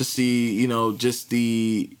to see, just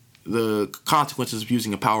the consequences of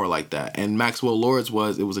using a power like that. And Maxwell Lord's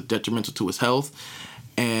it was a detrimental to his health,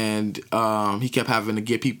 and he kept having to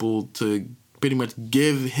get people to pretty much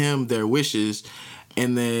give him their wishes,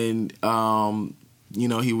 and then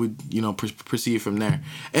he would proceed from there.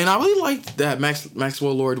 And I really liked that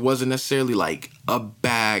Maxwell Lord wasn't necessarily like a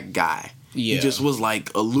bad guy. Yeah. He just was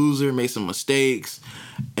like a loser, made some mistakes,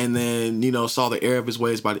 and then saw the error of his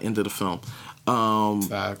ways by the end of the film.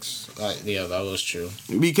 Facts. Yeah, that was true.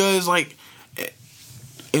 Because like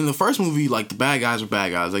in the first movie, like the bad guys were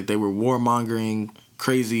bad guys. Like they were warmongering,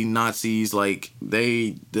 crazy Nazis. Like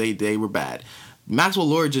they were bad. Maxwell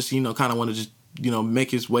Lord just kind of wanted to just make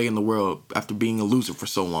his way in the world after being a loser for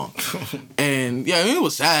so long. And yeah, it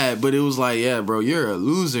was sad, but it was like, yeah, bro, you're a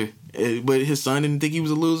loser. But his son didn't think he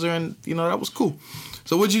was a loser, and that was cool.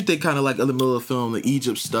 So what'd you think, kind of like in the middle of the film, the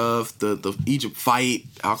Egypt stuff, the Egypt fight?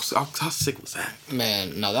 How sick was that?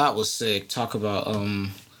 Man, now that was sick. Talk about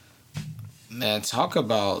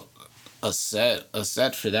a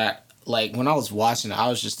set for that. Like when I was watching it, I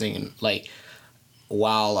was just thinking like,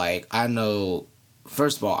 wow, like I know.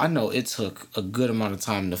 First of all, I know it took a good amount of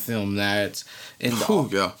time to film that, and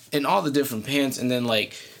and all the different pans, and then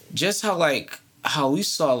like just how we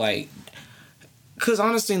saw like. Because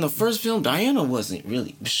honestly, in the first film, Diana wasn't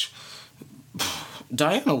really...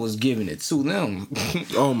 Diana was giving it to them.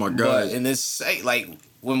 Oh, my God. But in this... Like,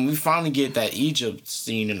 when we finally get that Egypt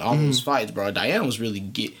scene and all those fights, bro, Diana was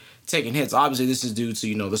really taking hits. Obviously, this is due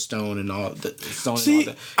to, the stone and all the stone. See,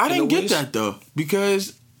 and all I didn't get that, though.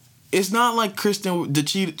 Because it's not like Kristen... The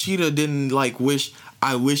Cheetah didn't, like, wish...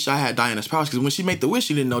 I wish I had Diana's powers, because when she made the wish,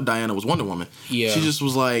 she didn't know Diana was Wonder Woman. Yeah. She just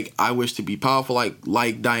was like, I wish to be powerful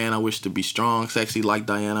like Diana. I wish to be strong, sexy like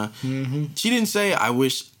Diana. Mm-hmm. She didn't say, I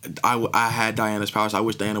wish I had Diana's powers. I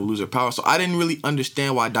wish Diana would lose her powers. So I didn't really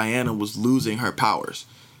understand why Diana was losing her powers.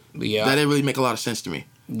 Yeah. That didn't really make a lot of sense to me.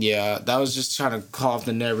 Yeah, that was just trying to call off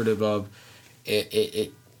the narrative of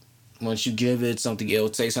it once you give it something, it'll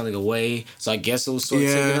take something away. So I guess it was sort of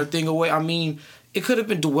taking her thing away. I mean... It could have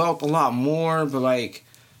been developed a lot more, but, like,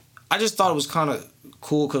 I just thought it was kind of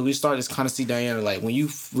cool because we started to kind of see Diana. Like, when you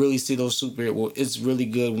really see those superheroes, well, it's really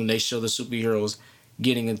good when they show the superheroes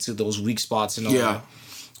getting into those weak spots and all that.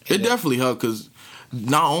 It definitely helped because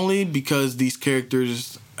not only because these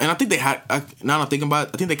characters, and I think they had. Now that I'm thinking about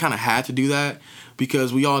it, I think they kind of had to do that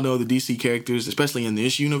because we all know the DC characters, especially in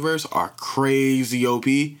this universe, are crazy OP.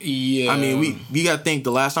 Yeah. I mean, we gotta think.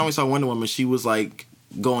 The last time we saw Wonder Woman, she was like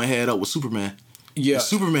going head up with Superman. Yeah.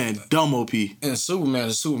 Superman, dumb OP. And Superman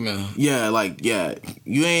is Superman. Yeah,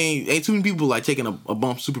 you ain't too many people like taking a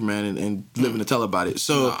bump Superman and living to tell about it.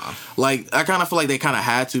 So, like, I kind of feel like they kind of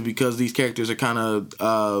had to because these characters are kind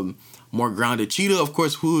of more grounded. Cheetah, of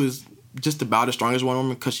course, who is just about as strong as Wonder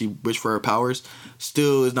Woman because she wished for her powers,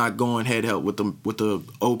 still is not going head help with the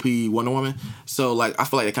OP Wonder Woman. So, like, I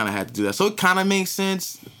feel like they kind of had to do that. So it kind of makes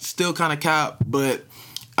sense. Still kind of cap, but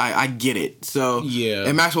I get it. So yeah.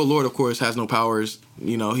 And Maxwell Lord, of course, has no powers.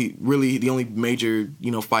 You know, he really the only major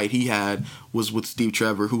fight he had was with Steve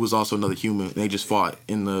Trevor, who was also another human. They just fought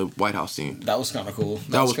in the White House scene. That was kind of cool.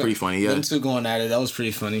 That was pretty funny. Yeah, them two going at it. That was pretty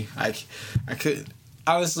funny. I could.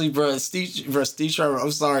 Honestly, bro, Steve Trevor, I'm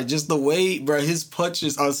sorry. Just the way, bro, his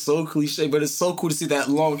punches are so cliche, but it's so cool to see that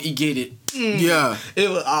long. He get it. Yeah. It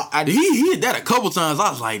was, he did that a couple times. I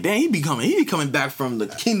was like, damn, he be coming back from the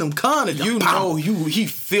Kingdom Come. He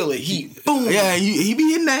feel it. He boom. Yeah, he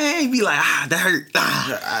be in there. He be like, that hurt.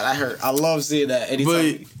 That hurt. I love seeing that.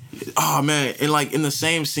 Anytime. But, oh man, and like in the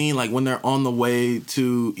same scene, like when they're on the way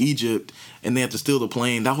to Egypt and they have to steal the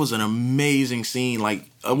plane, that was an amazing scene. Like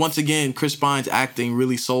once again, Chris Pine's acting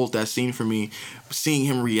really sold that scene for me. Seeing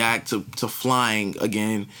him react to flying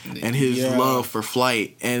again and his love for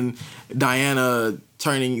flight, and Diana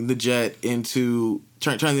turning the jet invisible.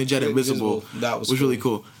 That was really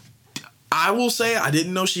cool. I will say I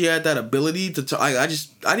didn't know she had that ability to.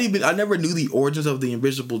 I never knew the origins of the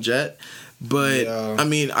invisible jet, but I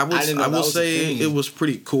mean I will say it was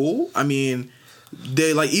pretty cool. I mean,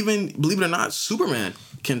 they like even believe it or not, Superman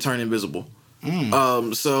can turn invisible.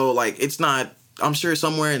 So like it's not. I'm sure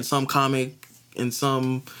somewhere in some comic, in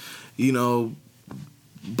some,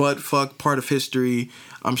 butt-fuck part of history,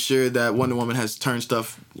 I'm sure that Wonder Woman has turned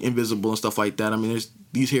stuff invisible and stuff like that. I mean,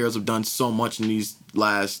 these heroes have done so much in these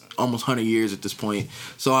last almost 100 years at this point.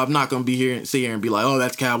 So I'm not going to sit here and be like, oh,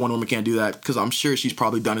 that's Cat, Wonder Woman can't do that, because I'm sure she's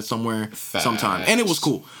probably done it somewhere sometime. And it was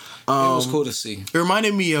cool. It was cool to see. It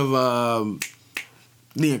reminded me of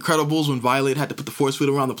The Incredibles when Violet had to put the force field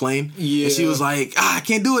around the plane. Yeah. And she was like, I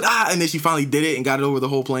can't do it. And then she finally did it and got it over the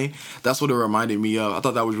whole plane. That's what it reminded me of. I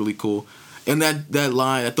thought that was really cool. And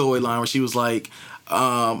that throwaway line where she was like,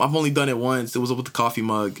 I've only done it once. It was with the coffee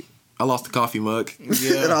mug. I lost the coffee mug.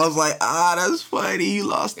 Yeah. And I was like, that's funny. You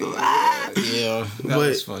lost the Yeah, that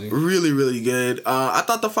was funny. Really, really good. I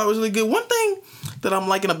thought the fight was really good. One thing that I'm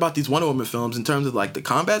liking about these Wonder Woman films in terms of like the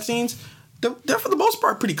combat scenes, they're for the most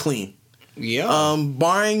part pretty clean. Yeah.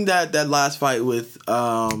 Barring that last fight with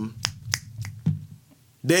her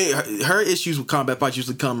issues with combat fights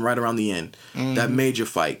usually come right around the end. Mm-hmm. That major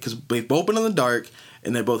fight, because they've both been in the dark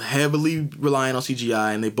and they're both heavily relying on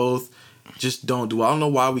CGI, and they both just don't do. I don't know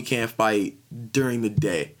why we can't fight during the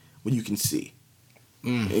day when you can see.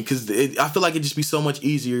 Because I feel like it'd just be so much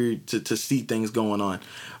easier to see things going on.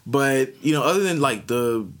 But other than like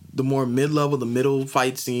the more mid-level, the middle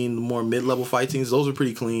fight scene, the more mid-level fight scenes, those are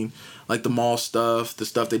pretty clean. Like the mall stuff, the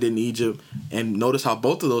stuff they did in Egypt. And notice how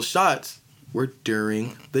both of those shots were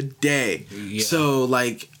during the day. Yeah. So,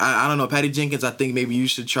 like, I don't know, Patty Jenkins, I think maybe you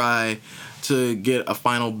should try to get a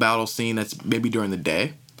final battle scene that's maybe during the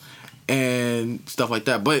day and stuff like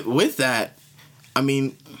that. But with that, I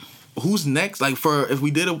mean, who's next? Like, if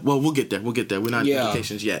we did it, well, we'll get there. We're not in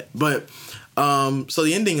implications yet. But, so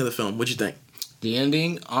the ending of the film, what'd you think? The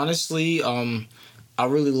ending, honestly, I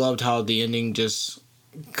really loved how the ending just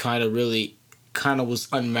kind of was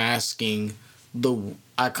unmasking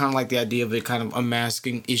I kind of like the idea of it kind of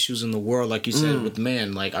unmasking issues in the world, like you said, with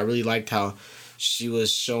men. Like, I really liked how she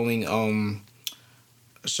was showing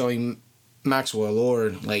Maxwell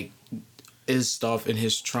Lord, like, his stuff and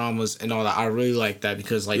his traumas and all that. I really like that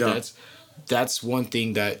because, like, that's one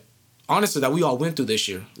thing that, honestly, that we all went through this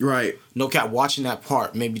year. Right. No cap, watching that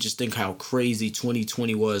part made me just think how crazy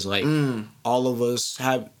 2020 was. Like, all of us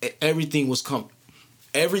everything was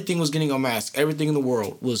getting unmasked. Everything in the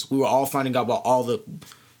world we were all finding out about all the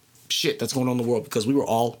shit that's going on in the world because we were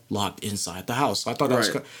all locked inside the house. So I thought that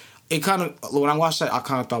was it kind of, when I watched that, I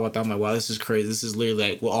kind of thought about that. I'm like, wow, this is crazy. This is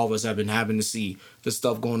literally like what all of us have been having to see, the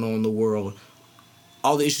stuff going on in the world,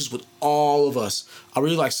 all the issues with all of us. I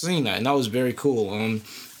really like seeing that, and that was very cool.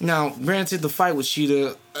 Now, granted, the fight with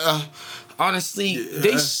Cheetah, honestly,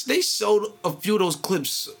 they showed a few of those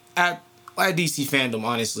clips at DC Fandom,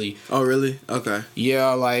 honestly. Oh, really? Okay.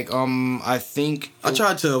 Yeah, like, I think... I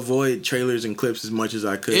tried to avoid trailers and clips as much as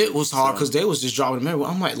I could. It was hard, because they was just dropping them everywhere.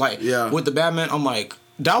 I'm like, with the Batman, I'm like,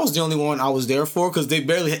 That was the only one I was there for because they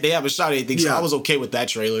haven't shot anything, so Yeah. I was okay with that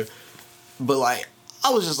trailer. But like,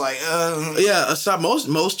 I was just like, Yeah, aside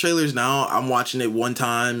most trailers now, I'm watching it one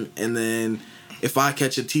time, and then if I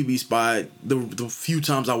catch a TV spot, the few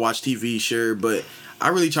times I watch TV, sure, but I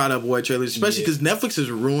really try to avoid trailers, especially because Netflix has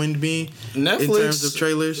ruined me in terms of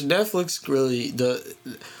trailers. Netflix really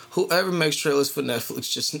whoever makes trailers for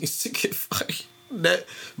Netflix just needs to get fired.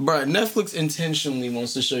 Netflix intentionally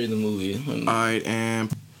wants to show you the movie. All right,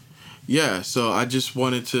 and yeah, so I just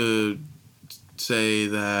wanted to say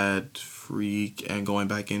that Freak and going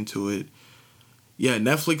back into it. Yeah,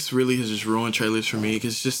 Netflix really has just ruined trailers for me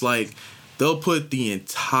because it's just like they'll put the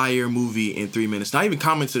entire movie in 3 minutes. And I even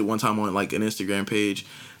commented one time on like an Instagram page.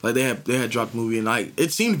 Like they had dropped the movie and like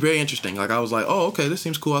it seemed very interesting. Like I was like, oh okay, this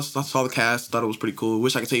seems cool. I saw the cast, thought it was pretty cool.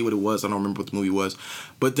 Wish I could tell you what it was. I don't remember what the movie was.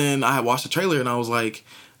 But then I had watched the trailer and I was like,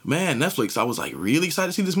 man, Netflix. I was like really excited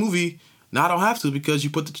to see this movie. Now I don't have to because you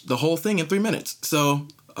put the whole thing in 3 minutes. So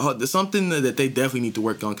there's something that they definitely need to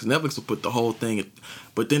work on because Netflix will put the whole thing in.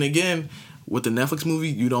 But then again, with the Netflix movie,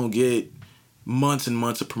 you don't get months and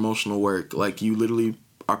months of promotional work. Like you literally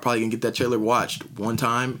are probably gonna get that trailer watched one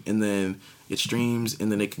time and then it streams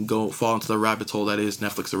and then it can go fall into the rabbit hole that is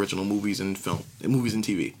Netflix original movies and movies and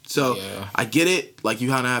TV. So Yeah. I get it. Like you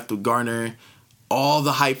kind of have to garner all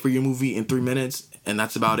the hype for your movie in 3 minutes and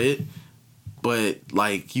that's about it. But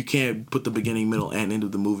like you can't put the beginning, middle, and end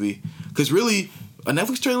of the movie because really a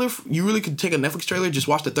Netflix trailer, you really could take a Netflix trailer, just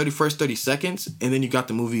watch the 30 seconds, and then you got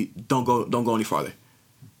the movie. Don't go any farther.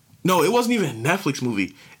 No, it wasn't even a Netflix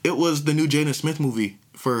movie. It was the new Jaden Smith movie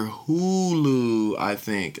for Hulu, I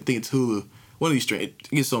think. I think it's Hulu. One of these straight. It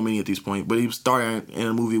gets so many at this point. But he was starring in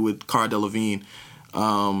a movie with Cara Delevingne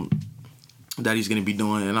that he's going to be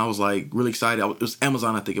doing. And I was like really excited. It was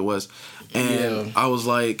Amazon, I think it was. And Yeah. I was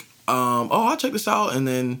like, oh, I'll check this out. And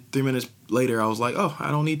then 3 minutes later, I was like, oh,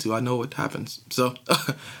 I don't need to. I know what happens. So,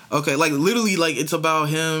 okay. Like literally, like it's about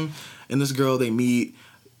him and this girl they meet.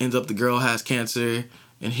 Ends up the girl has cancer.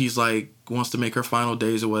 And he's like, wants to make her final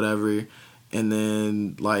days or whatever. And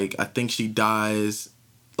then, like, I think she dies.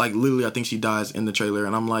 Like, literally, I think she dies in the trailer.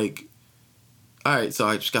 And I'm like, all right, so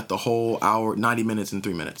I just got the whole hour, 90 minutes in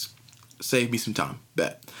 3 minutes. Save me some time.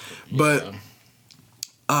 Bet. But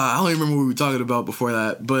I don't even remember what we were talking about before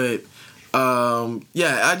that. But,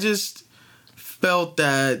 yeah, I just felt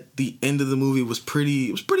that the end of the movie was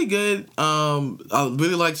pretty good. I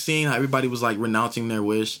really liked seeing how everybody was like renouncing their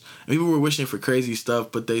wish. People were wishing for crazy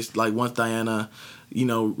stuff, but they like once Diana,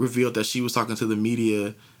 revealed that she was talking to the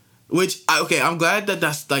media, which I'm glad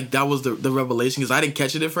that was the revelation because I didn't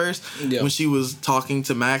catch it at first. Yeah. When she was talking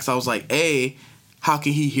to Max, I was like, hey, how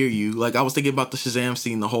can he hear you? Like I was thinking about the Shazam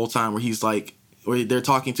scene the whole time where he's like, where they're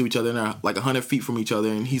talking to each other and they're like 100 feet from each other,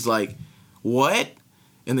 and he's like, what?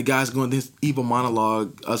 And the guy's going this evil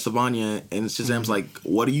monologue, Savanya, and Shazam's like,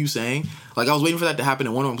 what are you saying? Like, I was waiting for that to happen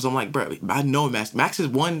in one of them because I'm like, bro, I know Max. Max is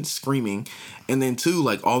one, screaming, and then two,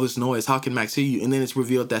 like, all this noise. How can Max hear you? And then it's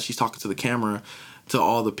revealed that she's talking to the camera to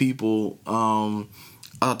all the people.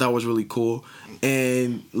 I thought that was really cool.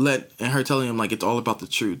 And her telling him, like, it's all about the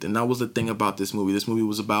truth. And that was the thing about this movie. This movie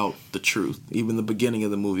was about the truth. Even the beginning of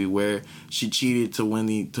the movie where she cheated to win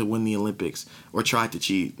the Olympics, or tried to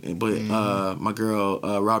cheat. But my girl,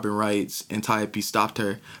 Robin Wright and Taipi stopped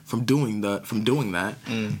her from doing that.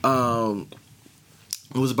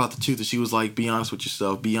 It was about the truth. And she was like, be honest with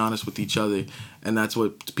yourself. Be honest with each other. And that's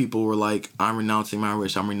what people were like, I'm renouncing my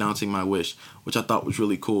wish. I'm renouncing my wish. Which I thought was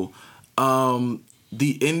really cool.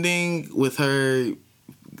 The ending with her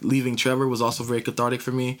leaving Trevor was also very cathartic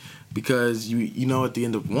for me because you know at the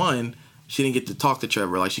end of one, she didn't get to talk to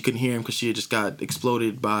Trevor. Like she couldn't hear him because she had just got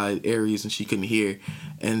exploded by Ares and she couldn't hear.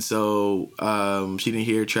 And so she didn't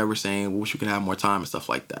hear Trevor saying, wish we could have more time and stuff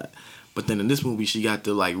like that. But then in this movie, she got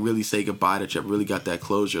to like really say goodbye to Trevor, really got that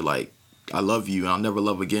closure. Like, I love you and I'll never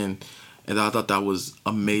love again. And I thought that was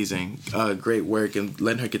amazing. Great work and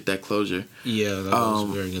letting her get that closure. Yeah, that was a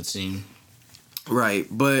very good scene. Right,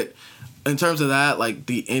 but in terms of that, like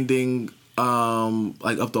the ending,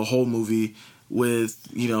 like of the whole movie with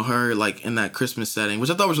her like in that Christmas setting, which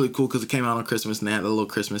I thought was really cool because it came out on Christmas and they had a little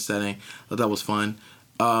Christmas setting. I thought that was fun.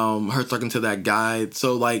 Her talking to that guy,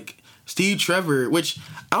 so like Steve Trevor, which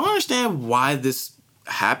I don't understand why this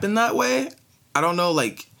happened that way. I don't know,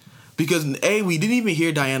 like because we didn't even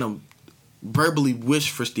hear Diana verbally wish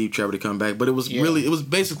for Steve Trevor to come back, but it was really, it was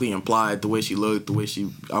basically implied the way she looked, the way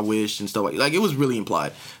I wished and stuff like it was really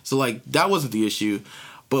implied. So like that wasn't the issue,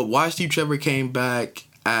 but why Steve Trevor came back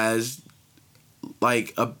as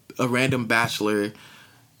like a random bachelor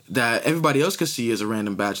that everybody else could see as a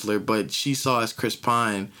random bachelor, but she saw as Chris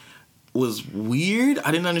Pine was weird. I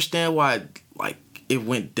didn't understand why like it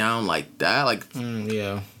went down like that. Like,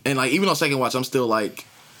 yeah. And like even on second watch, I'm still like,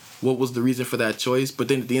 what was the reason for that choice? But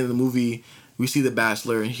then at the end of the movie, we see the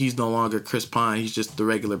Bachelor, and he's no longer Chris Pine. He's just the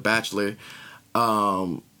regular Bachelor.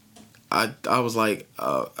 I was like,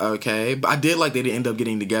 okay, but I did like they didn't end up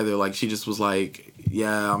getting together. Like she just was like,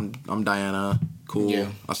 yeah, I'm Diana. Cool. Yeah.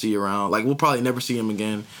 I'll see you around. Like we'll probably never see him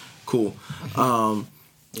again. Cool.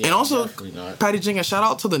 Yeah, and also, Patty Jenkins, shout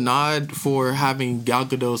out to the nod for having Gal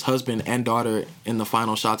Gadot's husband and daughter in the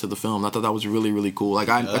final shots of the film. I thought that was really, really cool. Like,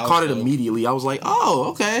 I caught it immediately. I was like,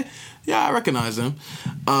 oh, okay. Yeah, I recognize him.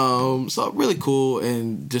 So, really cool.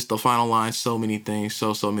 And just the final line, so many things,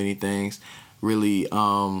 so many things really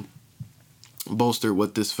bolstered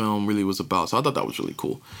what this film really was about. So, I thought that was really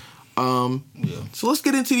cool. So, let's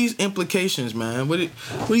get into these implications, man. What do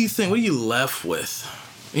you think? What are you left with?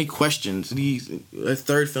 Any questions? A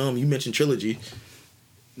third film, you mentioned trilogy.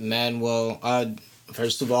 Man, well,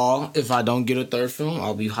 first of all, if I don't get a third film,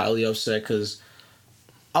 I'll be highly upset because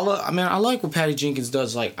I like what Patty Jenkins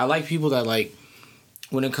does. Like, I like people that, like,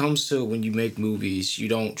 when it comes to when you make movies, you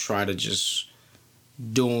don't try to just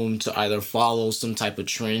do them to either follow some type of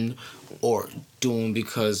trend or do them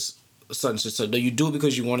because such and such. No, you do it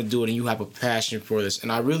because you want to do it and you have a passion for this. And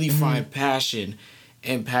I really find passion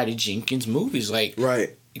in Patty Jenkins' movies. Like,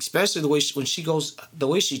 right. Especially the way the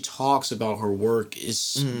way she talks about her work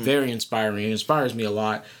is very inspiring. It inspires me a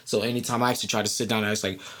lot. So anytime I actually try to sit down and I was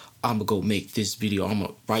like, I'm gonna go make this video. I'm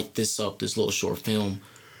gonna write this up, this little short film.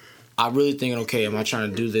 I'm really thinking, okay, am I trying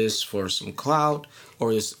to do this for some clout,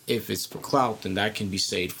 or if it's for clout, then that can be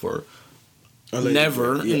saved for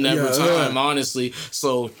never time, honestly.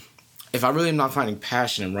 So if I really am not finding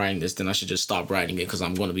passion in writing this, then I should just stop writing it because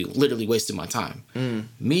I'm going to be literally wasting my time.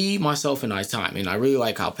 Me, myself, and I's time. And I really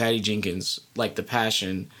like how Patty Jenkins, like the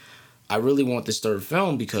passion. I really want this third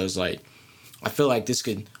film because, like, I feel like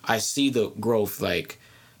I see the growth. Like,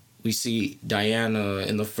 we see Diana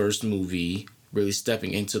in the first movie really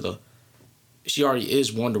stepping into she already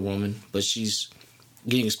is Wonder Woman, but she's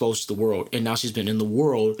getting exposed to the world. And now she's been in the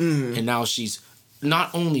world. And now she's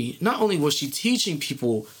not only was she teaching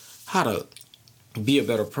people how to be a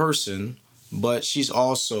better person, but she's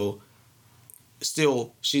also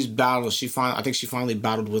she's battled. I think she finally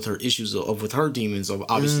battled with her issues with her demons of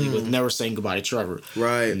obviously with never saying goodbye to Trevor.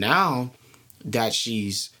 Right. Now that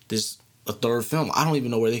she's a third film, I don't even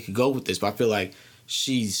know where they could go with this, but I feel like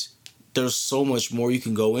there's so much more you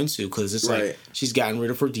can go into because it's like she's gotten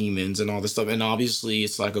rid of her demons and all this stuff, and obviously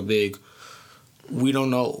it's like we don't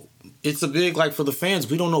know. It's a big, like, for the fans,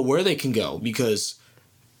 we don't know where they can go because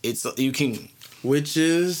which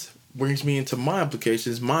brings me into my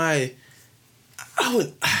implications. I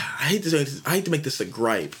hate to make this a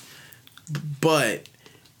gripe, but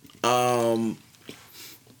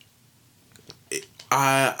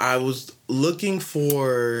I was looking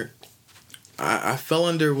for. I fell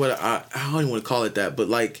under what I don't even want to call it that, but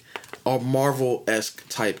like a Marvel-esque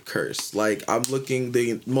type curse. Like, I'm looking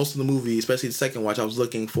most of the movie, especially the second watch, I was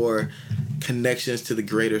looking for connections to the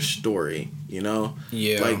greater story, you know?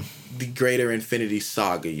 Yeah. Like the greater Infinity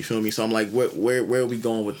Saga, you feel me? So I'm like, where are we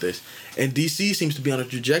going with this? And DC seems to be on a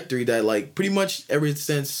trajectory that, like, pretty much ever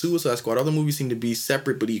since Suicide Squad, other movies seem to be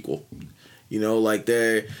separate but equal. You know, like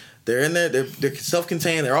they're in there, they're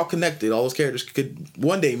self-contained, they're all connected. All those characters could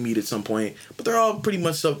one day meet at some point, but they're all pretty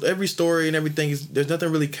much every story and everything there's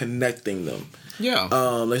nothing really connecting them. Yeah.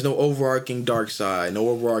 There's no overarching Darkseid, no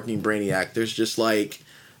overarching Brainiac. There's just like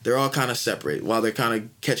they're all kind of separate while they're kind of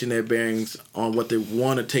catching their bearings on what they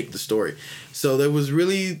want to take the story. So there was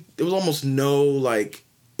almost no like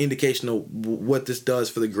indication of what this does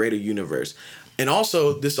for the greater universe. And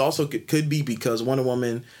also, this also could be because Wonder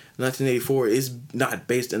Woman 1984 is not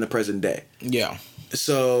based in the present day. Yeah.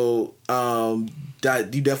 So that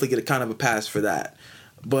you definitely get a kind of a pass for that.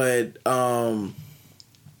 But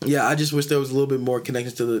yeah, I just wish there was a little bit more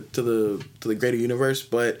connection to the greater universe.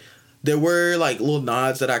 But there were like little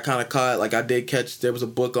nods that I kind of caught. Like I did catch there was a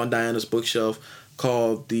book on Diana's bookshelf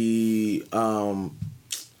called the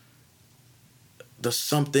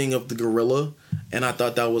something of the gorilla, and I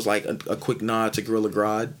thought that was like a quick nod to Gorilla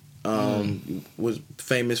Grodd. Was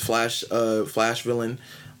famous Flash villain.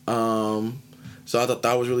 So I thought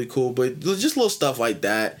that was really cool. But just little stuff like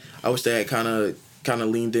that. I wish they had kind of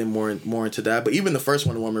leaned in more into that. But even the first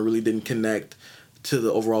Wonder Woman really didn't connect to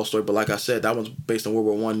the overall story. But like I said, that one's based on World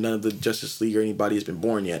War I. None of the Justice League or anybody has been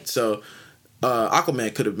born yet. So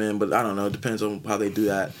Aquaman could have been, but I don't know. It depends on how they do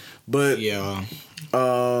that. But yeah.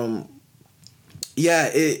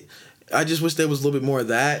 I just wish there was a little bit more of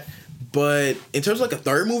that. But in terms of like a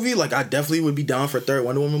third movie, like I definitely would be down for a third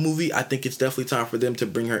Wonder Woman movie. I think it's definitely time for them to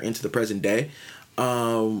bring her into the present day.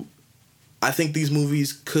 I think these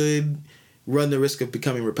movies could run the risk of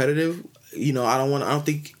becoming repetitive. You know, I don't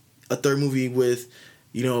think a third movie with,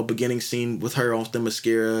 you know, a beginning scene with her on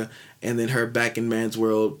Themyscira and then her back in Man's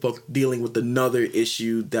World, both dealing with another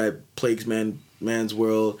issue that plagues Man's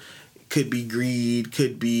World. Could be greed,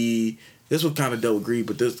 could be, this would kind of dealt with greed,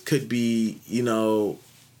 but this could be, you know,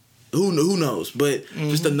 who knows, but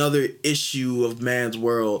just another issue of Man's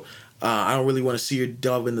World. I don't really want to see her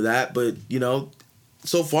delve into that, but, you know,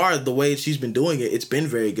 so far the way she's been doing it, it's been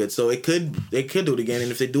very good. So they could do it again, and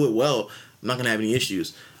if they do it well, I'm not gonna have any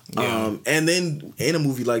issues. Yeah. And then in a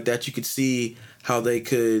movie like that, you could see how they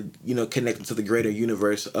could, you know, connect into the greater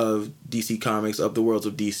universe of DC Comics, of the worlds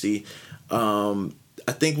of DC.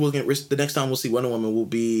 I think the next time we'll see Wonder Woman will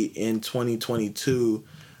be in 2022,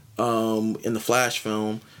 in the Flash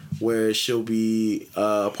film, where she'll be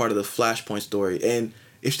part of the Flashpoint story. And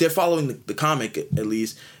if they're following the comic, at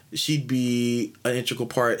least, she'd be an integral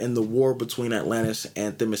part in the war between Atlantis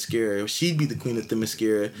and Themyscira. She'd be the queen of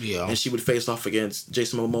Themyscira, and she would face off against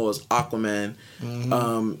Jason Momoa's Aquaman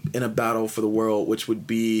in a battle for the world, which would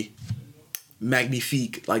be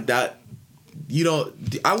magnifique. Like that, you know,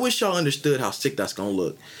 I wish y'all understood how sick that's gonna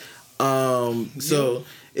look. So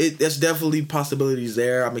there's definitely possibilities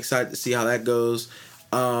there. I'm excited to see how that goes.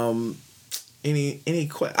 I didn't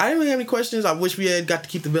really have any questions. I wish we had got to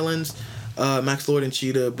keep the villains. Max Lord and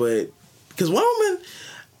Cheetah, but because Wonder Woman,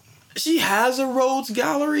 she has a rogues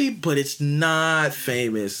gallery, but it's not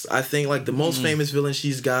famous. I think like the most famous villains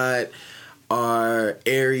she's got are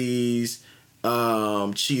Ares,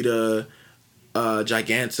 Cheetah,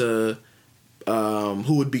 Giganta,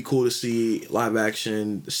 who would be cool to see live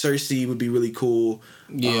action. Cersei would be really cool.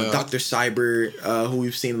 Dr. Cyber, who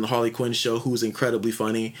we've seen in the Harley Quinn show, who's incredibly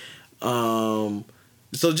funny.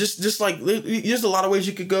 So just like there's a lot of ways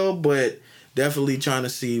you could go, but definitely trying to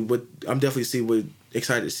see what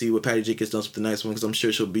excited to see what Patty Jenkins does with the next one, because I'm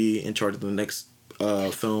sure she'll be in charge of the next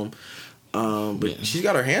film. But she's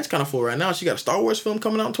got her hands kind of full right now. She got a Star Wars film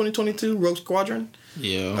coming out in 2022, Rogue Squadron.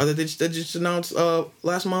 Yeah, they just announced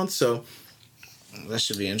last month, so that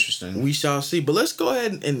should be interesting. We shall see. But let's go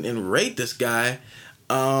ahead and rate this guy.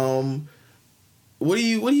 What do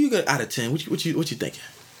you get out of 10? What you thinking?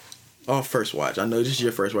 Oh, first watch. I know this is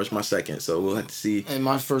your first watch, my second, so we'll have to see. In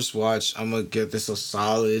my first watch, I'm gonna give this a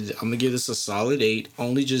solid 8,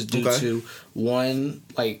 only just due to one,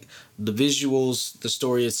 like the visuals, the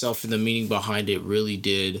story itself, and the meaning behind it really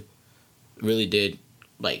did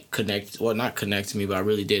like connect. Well, not connect to me, but I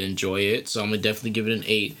really did enjoy it. So I'm gonna definitely give it an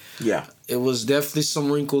 8. Yeah, it was definitely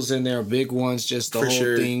some wrinkles in there, big ones. Just the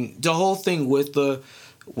whole thing with the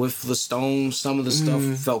stone, some of the stuff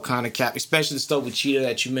felt kind of capped, especially the stuff with Cheetah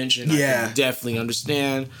that you mentioned. Yeah. I can definitely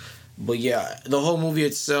understand. But yeah, the whole movie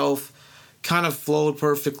itself kind of flowed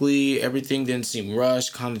perfectly. Everything didn't seem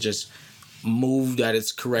rushed, kind of just moved at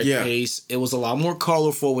its correct pace. It was a lot more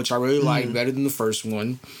colorful, which I really liked, better than the first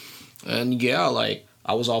one. And yeah, like,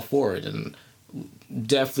 I was all for it and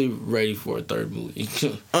definitely ready for a third movie.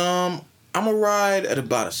 I'm going to ride at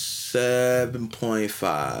about a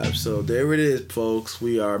 7.5. So there it is, folks.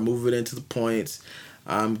 We are moving into the points.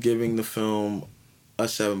 I'm giving the film a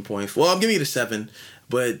 7.5. Well, I'm giving it a 7,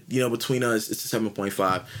 but, you know, between us, it's a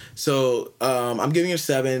 7.5. So I'm giving it a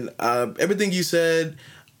 7. Everything you said,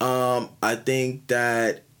 I think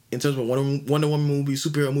that in terms of Wonder Woman movie,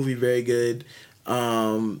 superhero movie, very good.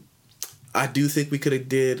 I do think we could have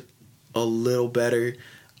did a little better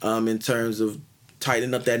in terms of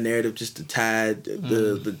tightening up that narrative just a tad.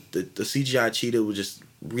 The CGI Cheetah was just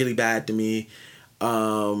really bad to me.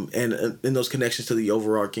 And in those connections to the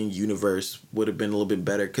overarching universe would have been a little bit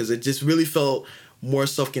better, because it just really felt more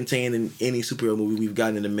self-contained than any superhero movie we've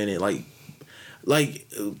gotten in a minute. Like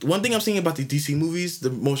one thing I'm seeing about the DC movies,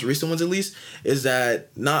 the most recent ones at least, is that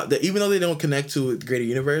even though they don't connect to the greater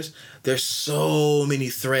universe, there's so many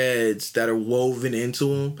threads that are woven into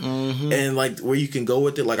them, and like where you can go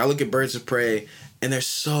with it. Like I look at Birds of Prey, and there's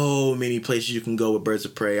so many places you can go with Birds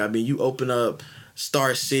of Prey. I mean, you open up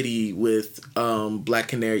Star City with Black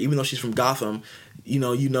Canary, even though she's from Gotham. You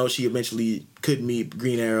know she eventually could meet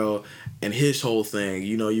Green Arrow and his whole thing.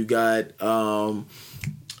 You know, you got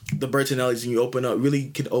the Bertinellis, and you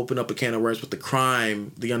can open up a can of worms with the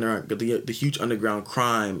crime, the huge underground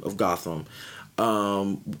crime of Gotham,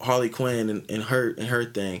 Harley Quinn and her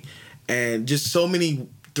thing, and just so many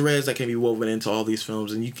threads that can be woven into all these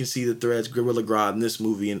films. And you can see the threads Gorilla Grodd in this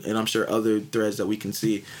movie, and I'm sure other threads that we can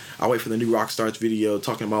see. I'll wait for the new Rockstars video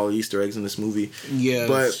talking about all the Easter eggs in this movie. Yeah,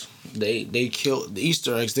 but they kill the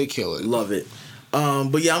Easter eggs. They kill it. Love it.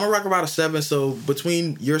 But yeah, I'm gonna rock about a 7. So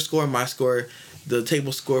between your score and my score, the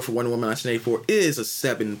table score for Wonder Woman 1984 is a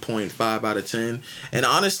 7.5 out of 10. And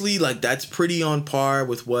honestly, like, that's pretty on par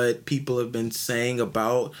with what people have been saying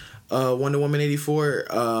about Wonder Woman 84.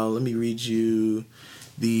 Let me read you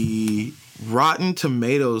the Rotten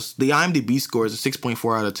Tomatoes. The IMDb score is a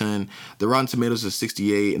 6.4 out of 10. The Rotten Tomatoes is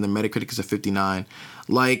 68, and the Metacritic is a 59.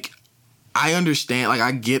 Like, I understand, like,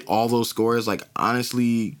 I get all those scores. Like,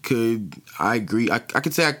 honestly, I agree. I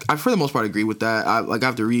could say I for the most part agree with that. I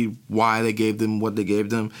have to read why they gave them what they gave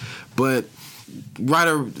them, but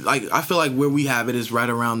I feel like where we have it is right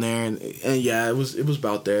around there, and yeah, it was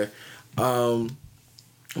about there. But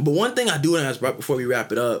one thing I do want to ask right before we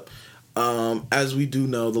wrap it up, as we do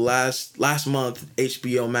know, the last month,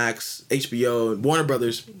 Warner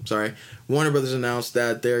Brothers announced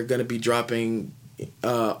that they're going to be dropping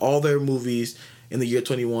all their movies in the year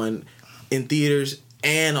 21 in theaters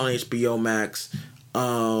and on HBO Max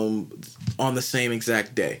on the same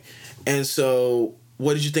exact day. And so,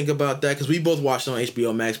 what did you think about that? Because we both watched it on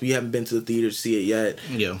HBO Max. We haven't been to the theater to see it yet.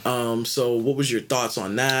 Yeah. So, what was your thoughts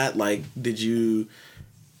on that? Like, could you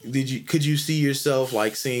see yourself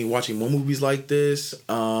like watching more movies like this?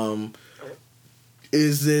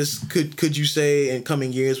 Could you say in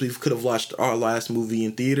coming years we could have watched our last movie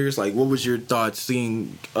in theaters? Like, what was your thoughts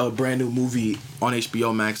seeing a brand new movie on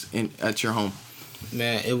HBO Max at your home?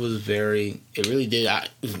 Man, it really did.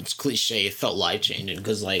 It's cliche. It felt life changing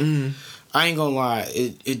because, like, I ain't gonna lie,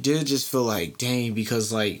 it did just feel like, dang,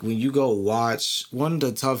 because, like, when you go watch, one of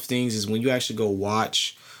the tough things is when you actually go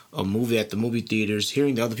watch a movie at the movie theaters,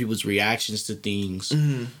 hearing the other people's reactions to things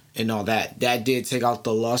and all that did take out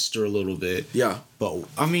the luster a little bit. Yeah. But,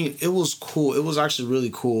 I mean, it was cool. It was actually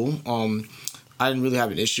really cool. I didn't really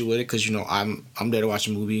have an issue with it because, you know, I'm there to watch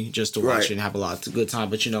a movie just to watch it and have a lot of good time.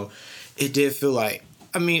 But, you know, it did feel like,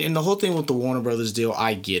 I mean, and the whole thing with the Warner Brothers deal,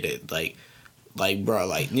 I get it. Like, bro,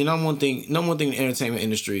 like, you know, number one thing in the entertainment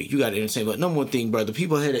industry, you got to entertain. But number one thing, bro, the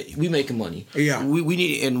people ahead, we making money. Yeah. We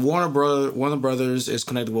need, and Warner Brothers is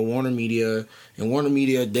connected with Warner Media, and Warner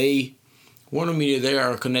Media, they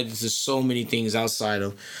are connected to so many things outside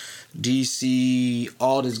of DC,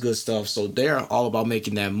 all this good stuff. So they're all about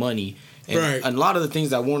making that money. And a lot of the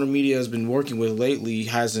things that Warner Media has been working with lately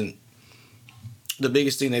the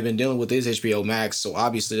biggest thing they've been dealing with is HBO Max. So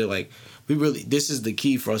obviously they're like, this is the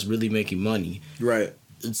key for us really making money. Right.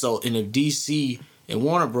 And so, and if DC and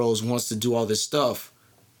Warner Bros. Wants to do all this stuff,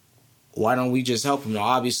 why don't we just help them? Now,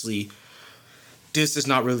 obviously, this is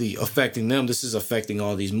not really affecting them. This is affecting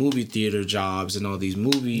all these movie theater jobs and all these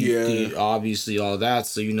obviously all that.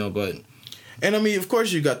 So, you know, but... And I mean, of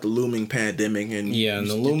course, you got the looming pandemic, and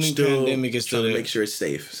the looming pandemic is still trying to make sure it's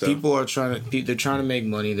safe. So people are trying to make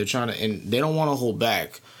money. And they don't want to hold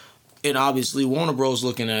back. And obviously, Warner Bros.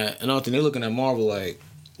 Looking at another thing. They're looking at Marvel like,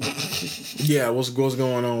 yeah, what's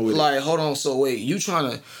going on with like, hold on, so wait, you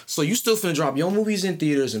still finna drop your movies in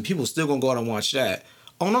theaters and people still gonna go out and watch that?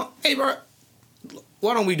 Oh no, hey bro,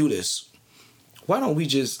 why don't we do this? Why don't we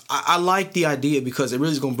just? I like the idea because it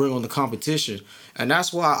really is gonna bring on the competition, and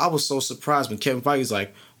that's why I was so surprised when Kevin Feige's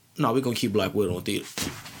like, "No, we're gonna keep Black Widow in theater."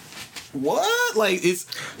 What? Like it's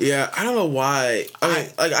I don't know why.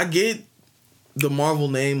 I get the Marvel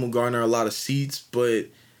name will garner a lot of seats, but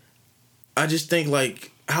I just think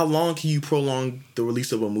like, how long can you prolong the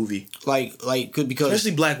release of a movie? Because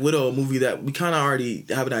especially Black Widow, a movie that we kind of already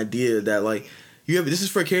have an idea that like this is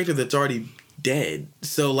for a character that's already dead.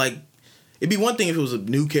 So like, it'd be one thing if it was a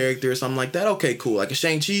new character or something like that. Okay, cool. Like a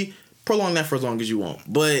Shang-Chi, prolong that for as long as you want.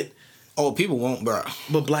 But people won't, bro.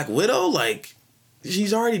 But Black Widow, like,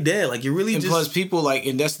 she's already dead. Like, you really plus people like,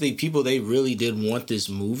 and that's the people, they really did want this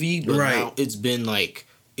movie, but now it's been like,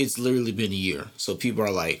 it's literally been a year. So people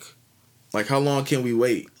are like, how long can we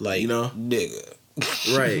wait? Like, you know, nigga,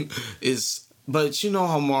 right? But you know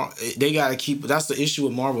how they gotta keep. That's the issue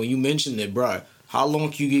with Marvel. You mentioned it, bro. How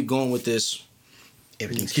long can you keep going with this?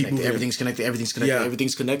 Everything's connected. Everything's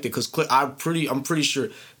connected. Because I'm pretty sure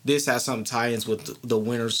this has some tie-ins with the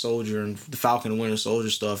Winter Soldier and the Falcon and Winter Soldier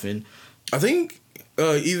stuff. And I think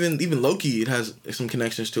even Loki, it has some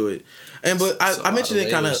connections to it. But I mentioned it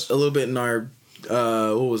kind of a little bit in our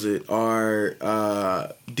what was it? Our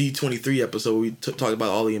D23 episode. We talked about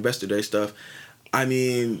all the Investor Day stuff. I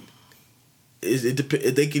mean,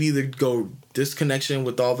 they could either go this connection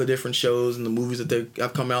with all the different shows and the movies that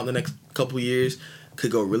have come out in the next couple of years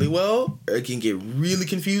could go really well, or it can get really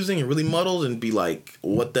confusing and really muddled and be like,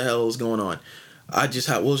 what the hell is going on? We'll just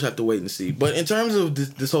have to wait and see. But in terms of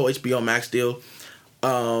this whole HBO Max deal,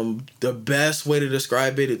 the best way to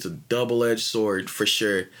describe it, it's a double-edged sword for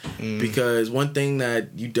sure. Because one thing that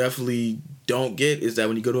you definitely don't get is that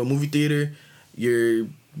when you go to a movie theater, you're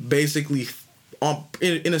basically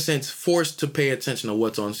in a sense, forced to pay attention to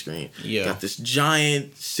what's on screen. Yeah. Got this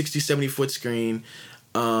giant 60, 70-foot screen.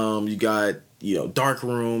 You got, dark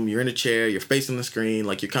room. You're in a chair. You're facing the screen.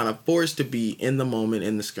 Like, you're kind of forced to be in the moment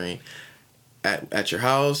in the screen. At your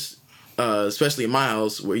house, especially in my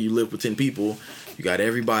house where you live with 10 people, you got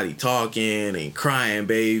everybody talking and crying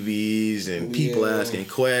babies and people asking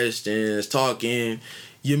questions, talking.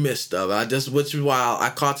 You miss stuff. Which is why I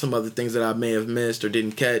caught some other things that I may have missed or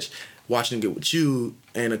didn't catch watching it with you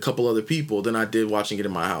and a couple other people than I did watching it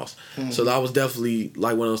in my house. Mm-hmm. So that was definitely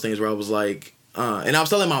like one of those things where I was like, and I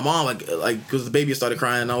was telling my mom like because the baby started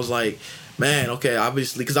crying, and I was like, man, okay,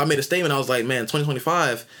 obviously, because I made a statement. I was like, man,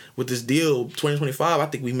 2025 with this deal, 2025, I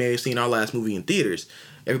think we may have seen our last movie in theaters.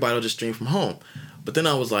 Everybody will just stream from home. But then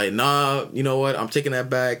I was like, nah, you know what? I'm taking that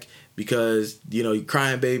back because, you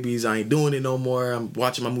crying babies, I ain't doing it no more. I'm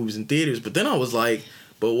watching my movies in theaters. But then I was like,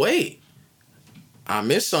 but wait, I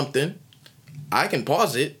missed something. I can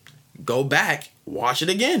pause it, go back, watch it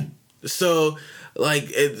again. So,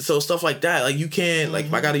 so stuff like that. Like, you can't, like,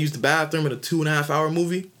 if I got to use the bathroom in a 2.5-hour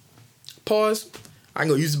movie, pause, I can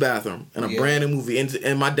go use the bathroom in a brand new movie.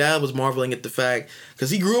 And my dad was marveling at the fact, because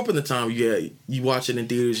he grew up in the time you watch it in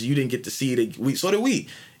theaters, you didn't get to see it. So did we.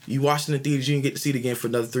 You watched it in theaters, you didn't get to see it again for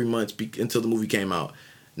another 3 months until the movie came out.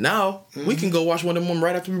 Now, we can go watch one of them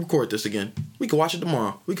right after we record this again. We can watch it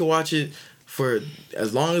tomorrow. We can watch it for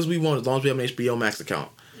as long as we want, as long as we have an HBO Max account.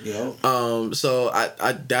 Yeah. So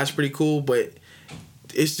I that's pretty cool, but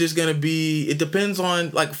it's just going to be, it depends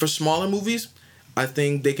on, like, for smaller movies, I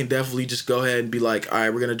think they can definitely just go ahead and be like, all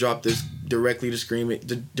right, we're gonna drop this direct to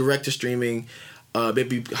streaming.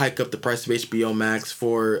 Maybe hike up the price of HBO Max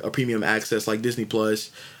for a premium access like Disney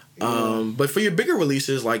Plus. But for your bigger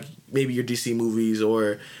releases, like maybe your DC movies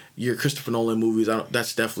or your Christopher Nolan movies,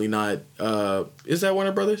 that's definitely not. Is that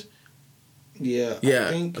Warner Brothers? Yeah. Yeah,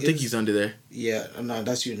 I think he's under there. Yeah, no,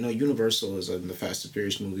 Universal is the Fast and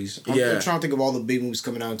Furious movies. I'm trying to think of all the big movies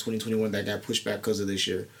coming out in 2021 that got pushed back because of this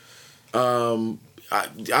year. I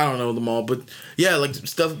don't know them all, but yeah, like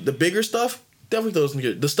the bigger stuff, definitely those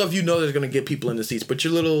the stuff that's gonna get people in the seats. But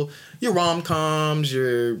your rom-coms,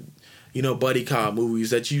 your buddy cop movies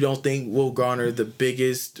that you don't think will garner the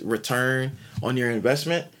biggest return on your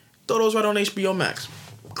investment, throw those right on HBO Max.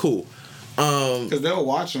 Cool. Because they'll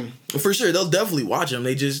watch them. For sure, they'll definitely watch them.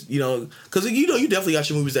 They just, because you definitely got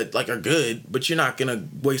your movies that like are good, but you're not gonna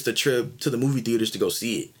waste a trip to the movie theaters to go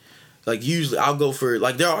see it. Like, usually I'll go for,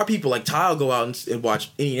 like, there are people like Ty will go out and watch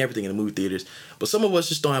any and everything in the movie theaters, but some of us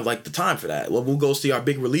just don't have like the time for that. Well, we'll go see our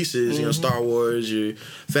big releases, Star Wars, your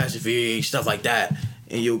Fast and Furious, stuff like that,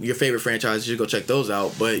 and your favorite franchises, you go check those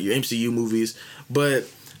out. But your MCU movies, but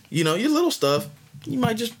your little stuff, you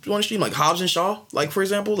might just want to stream, like Hobbs and Shaw, like, for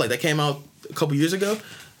example, like that came out a couple years ago.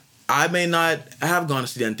 I may not have gone to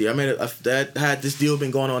see that in theater. That had this deal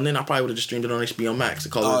been going on then, I probably would have just streamed it on HBO Max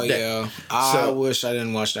and called it a day. Yeah. I wish I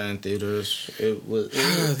didn't watch that in theaters.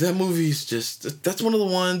 That movie's just, that's one of the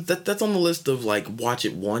ones that's on the list of like watch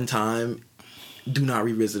it one time, do not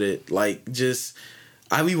revisit it. Like, just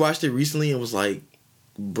I rewatched it recently and was like,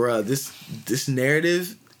 bruh, this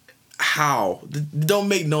narrative, how? Don't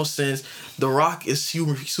make no sense. The Rock is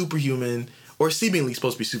superhuman. Or seemingly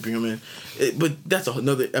supposed to be superhuman. But that's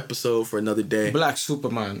another episode for another day. Black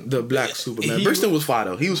Superman. The Black Superman. Brixton was fire,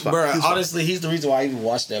 though. He was fire. Bro, honestly, he's the reason why I even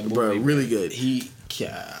watched that movie. Bro, really good.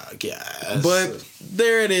 But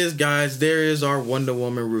there it is, guys. There is our Wonder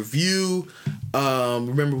Woman review.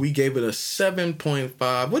 Remember, we gave it a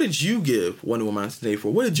 7.5. What did you give Wonder Woman today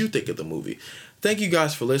for? What did you think of the movie? Thank you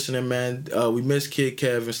guys for listening, man. We miss Kid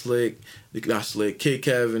Kev and Slick. Not Slick. Kid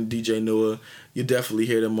Kev and DJ Noah. You'll definitely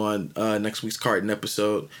hear them on next week's Carton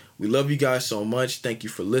episode. We love you guys so much. Thank you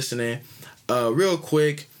for listening. Real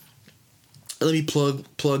quick, let me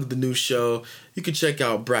plug the new show. You can check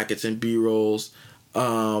out Brackets and B-Rolls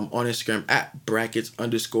on Instagram at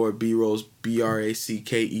brackets_B-Rolls,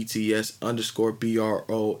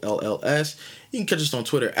 BRACKETS_BROLLS. You can catch us on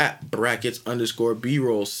Twitter at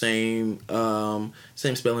brackets_B-Rolls. Same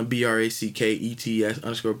spelling,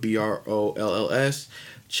 BRACKETS_BROLLS.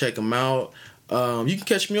 Check them out. You can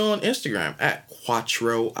catch me on Instagram at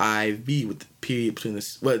QuatroIV with the period between the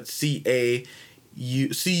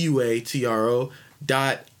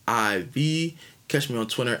CUATRO.IV. Catch me on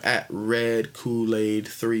Twitter at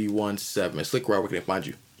RedKool-Aid317. Slick Rob, where can they find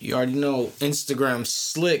you? You already know, Instagram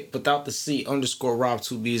Slick without the C _Rob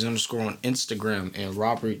 2Bs _ on Instagram, and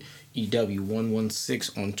Robert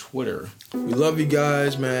EW116 on Twitter. We love you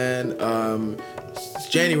guys, man. It's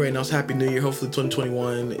January now. It's Happy New Year. Hopefully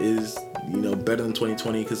 2021 is better than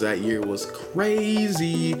 2020 because that year was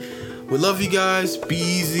crazy. We love you guys. Be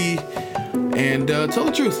easy and tell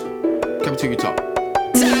the truth. Cafeteria Talk.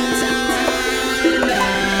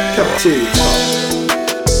 Cafeteria Talk.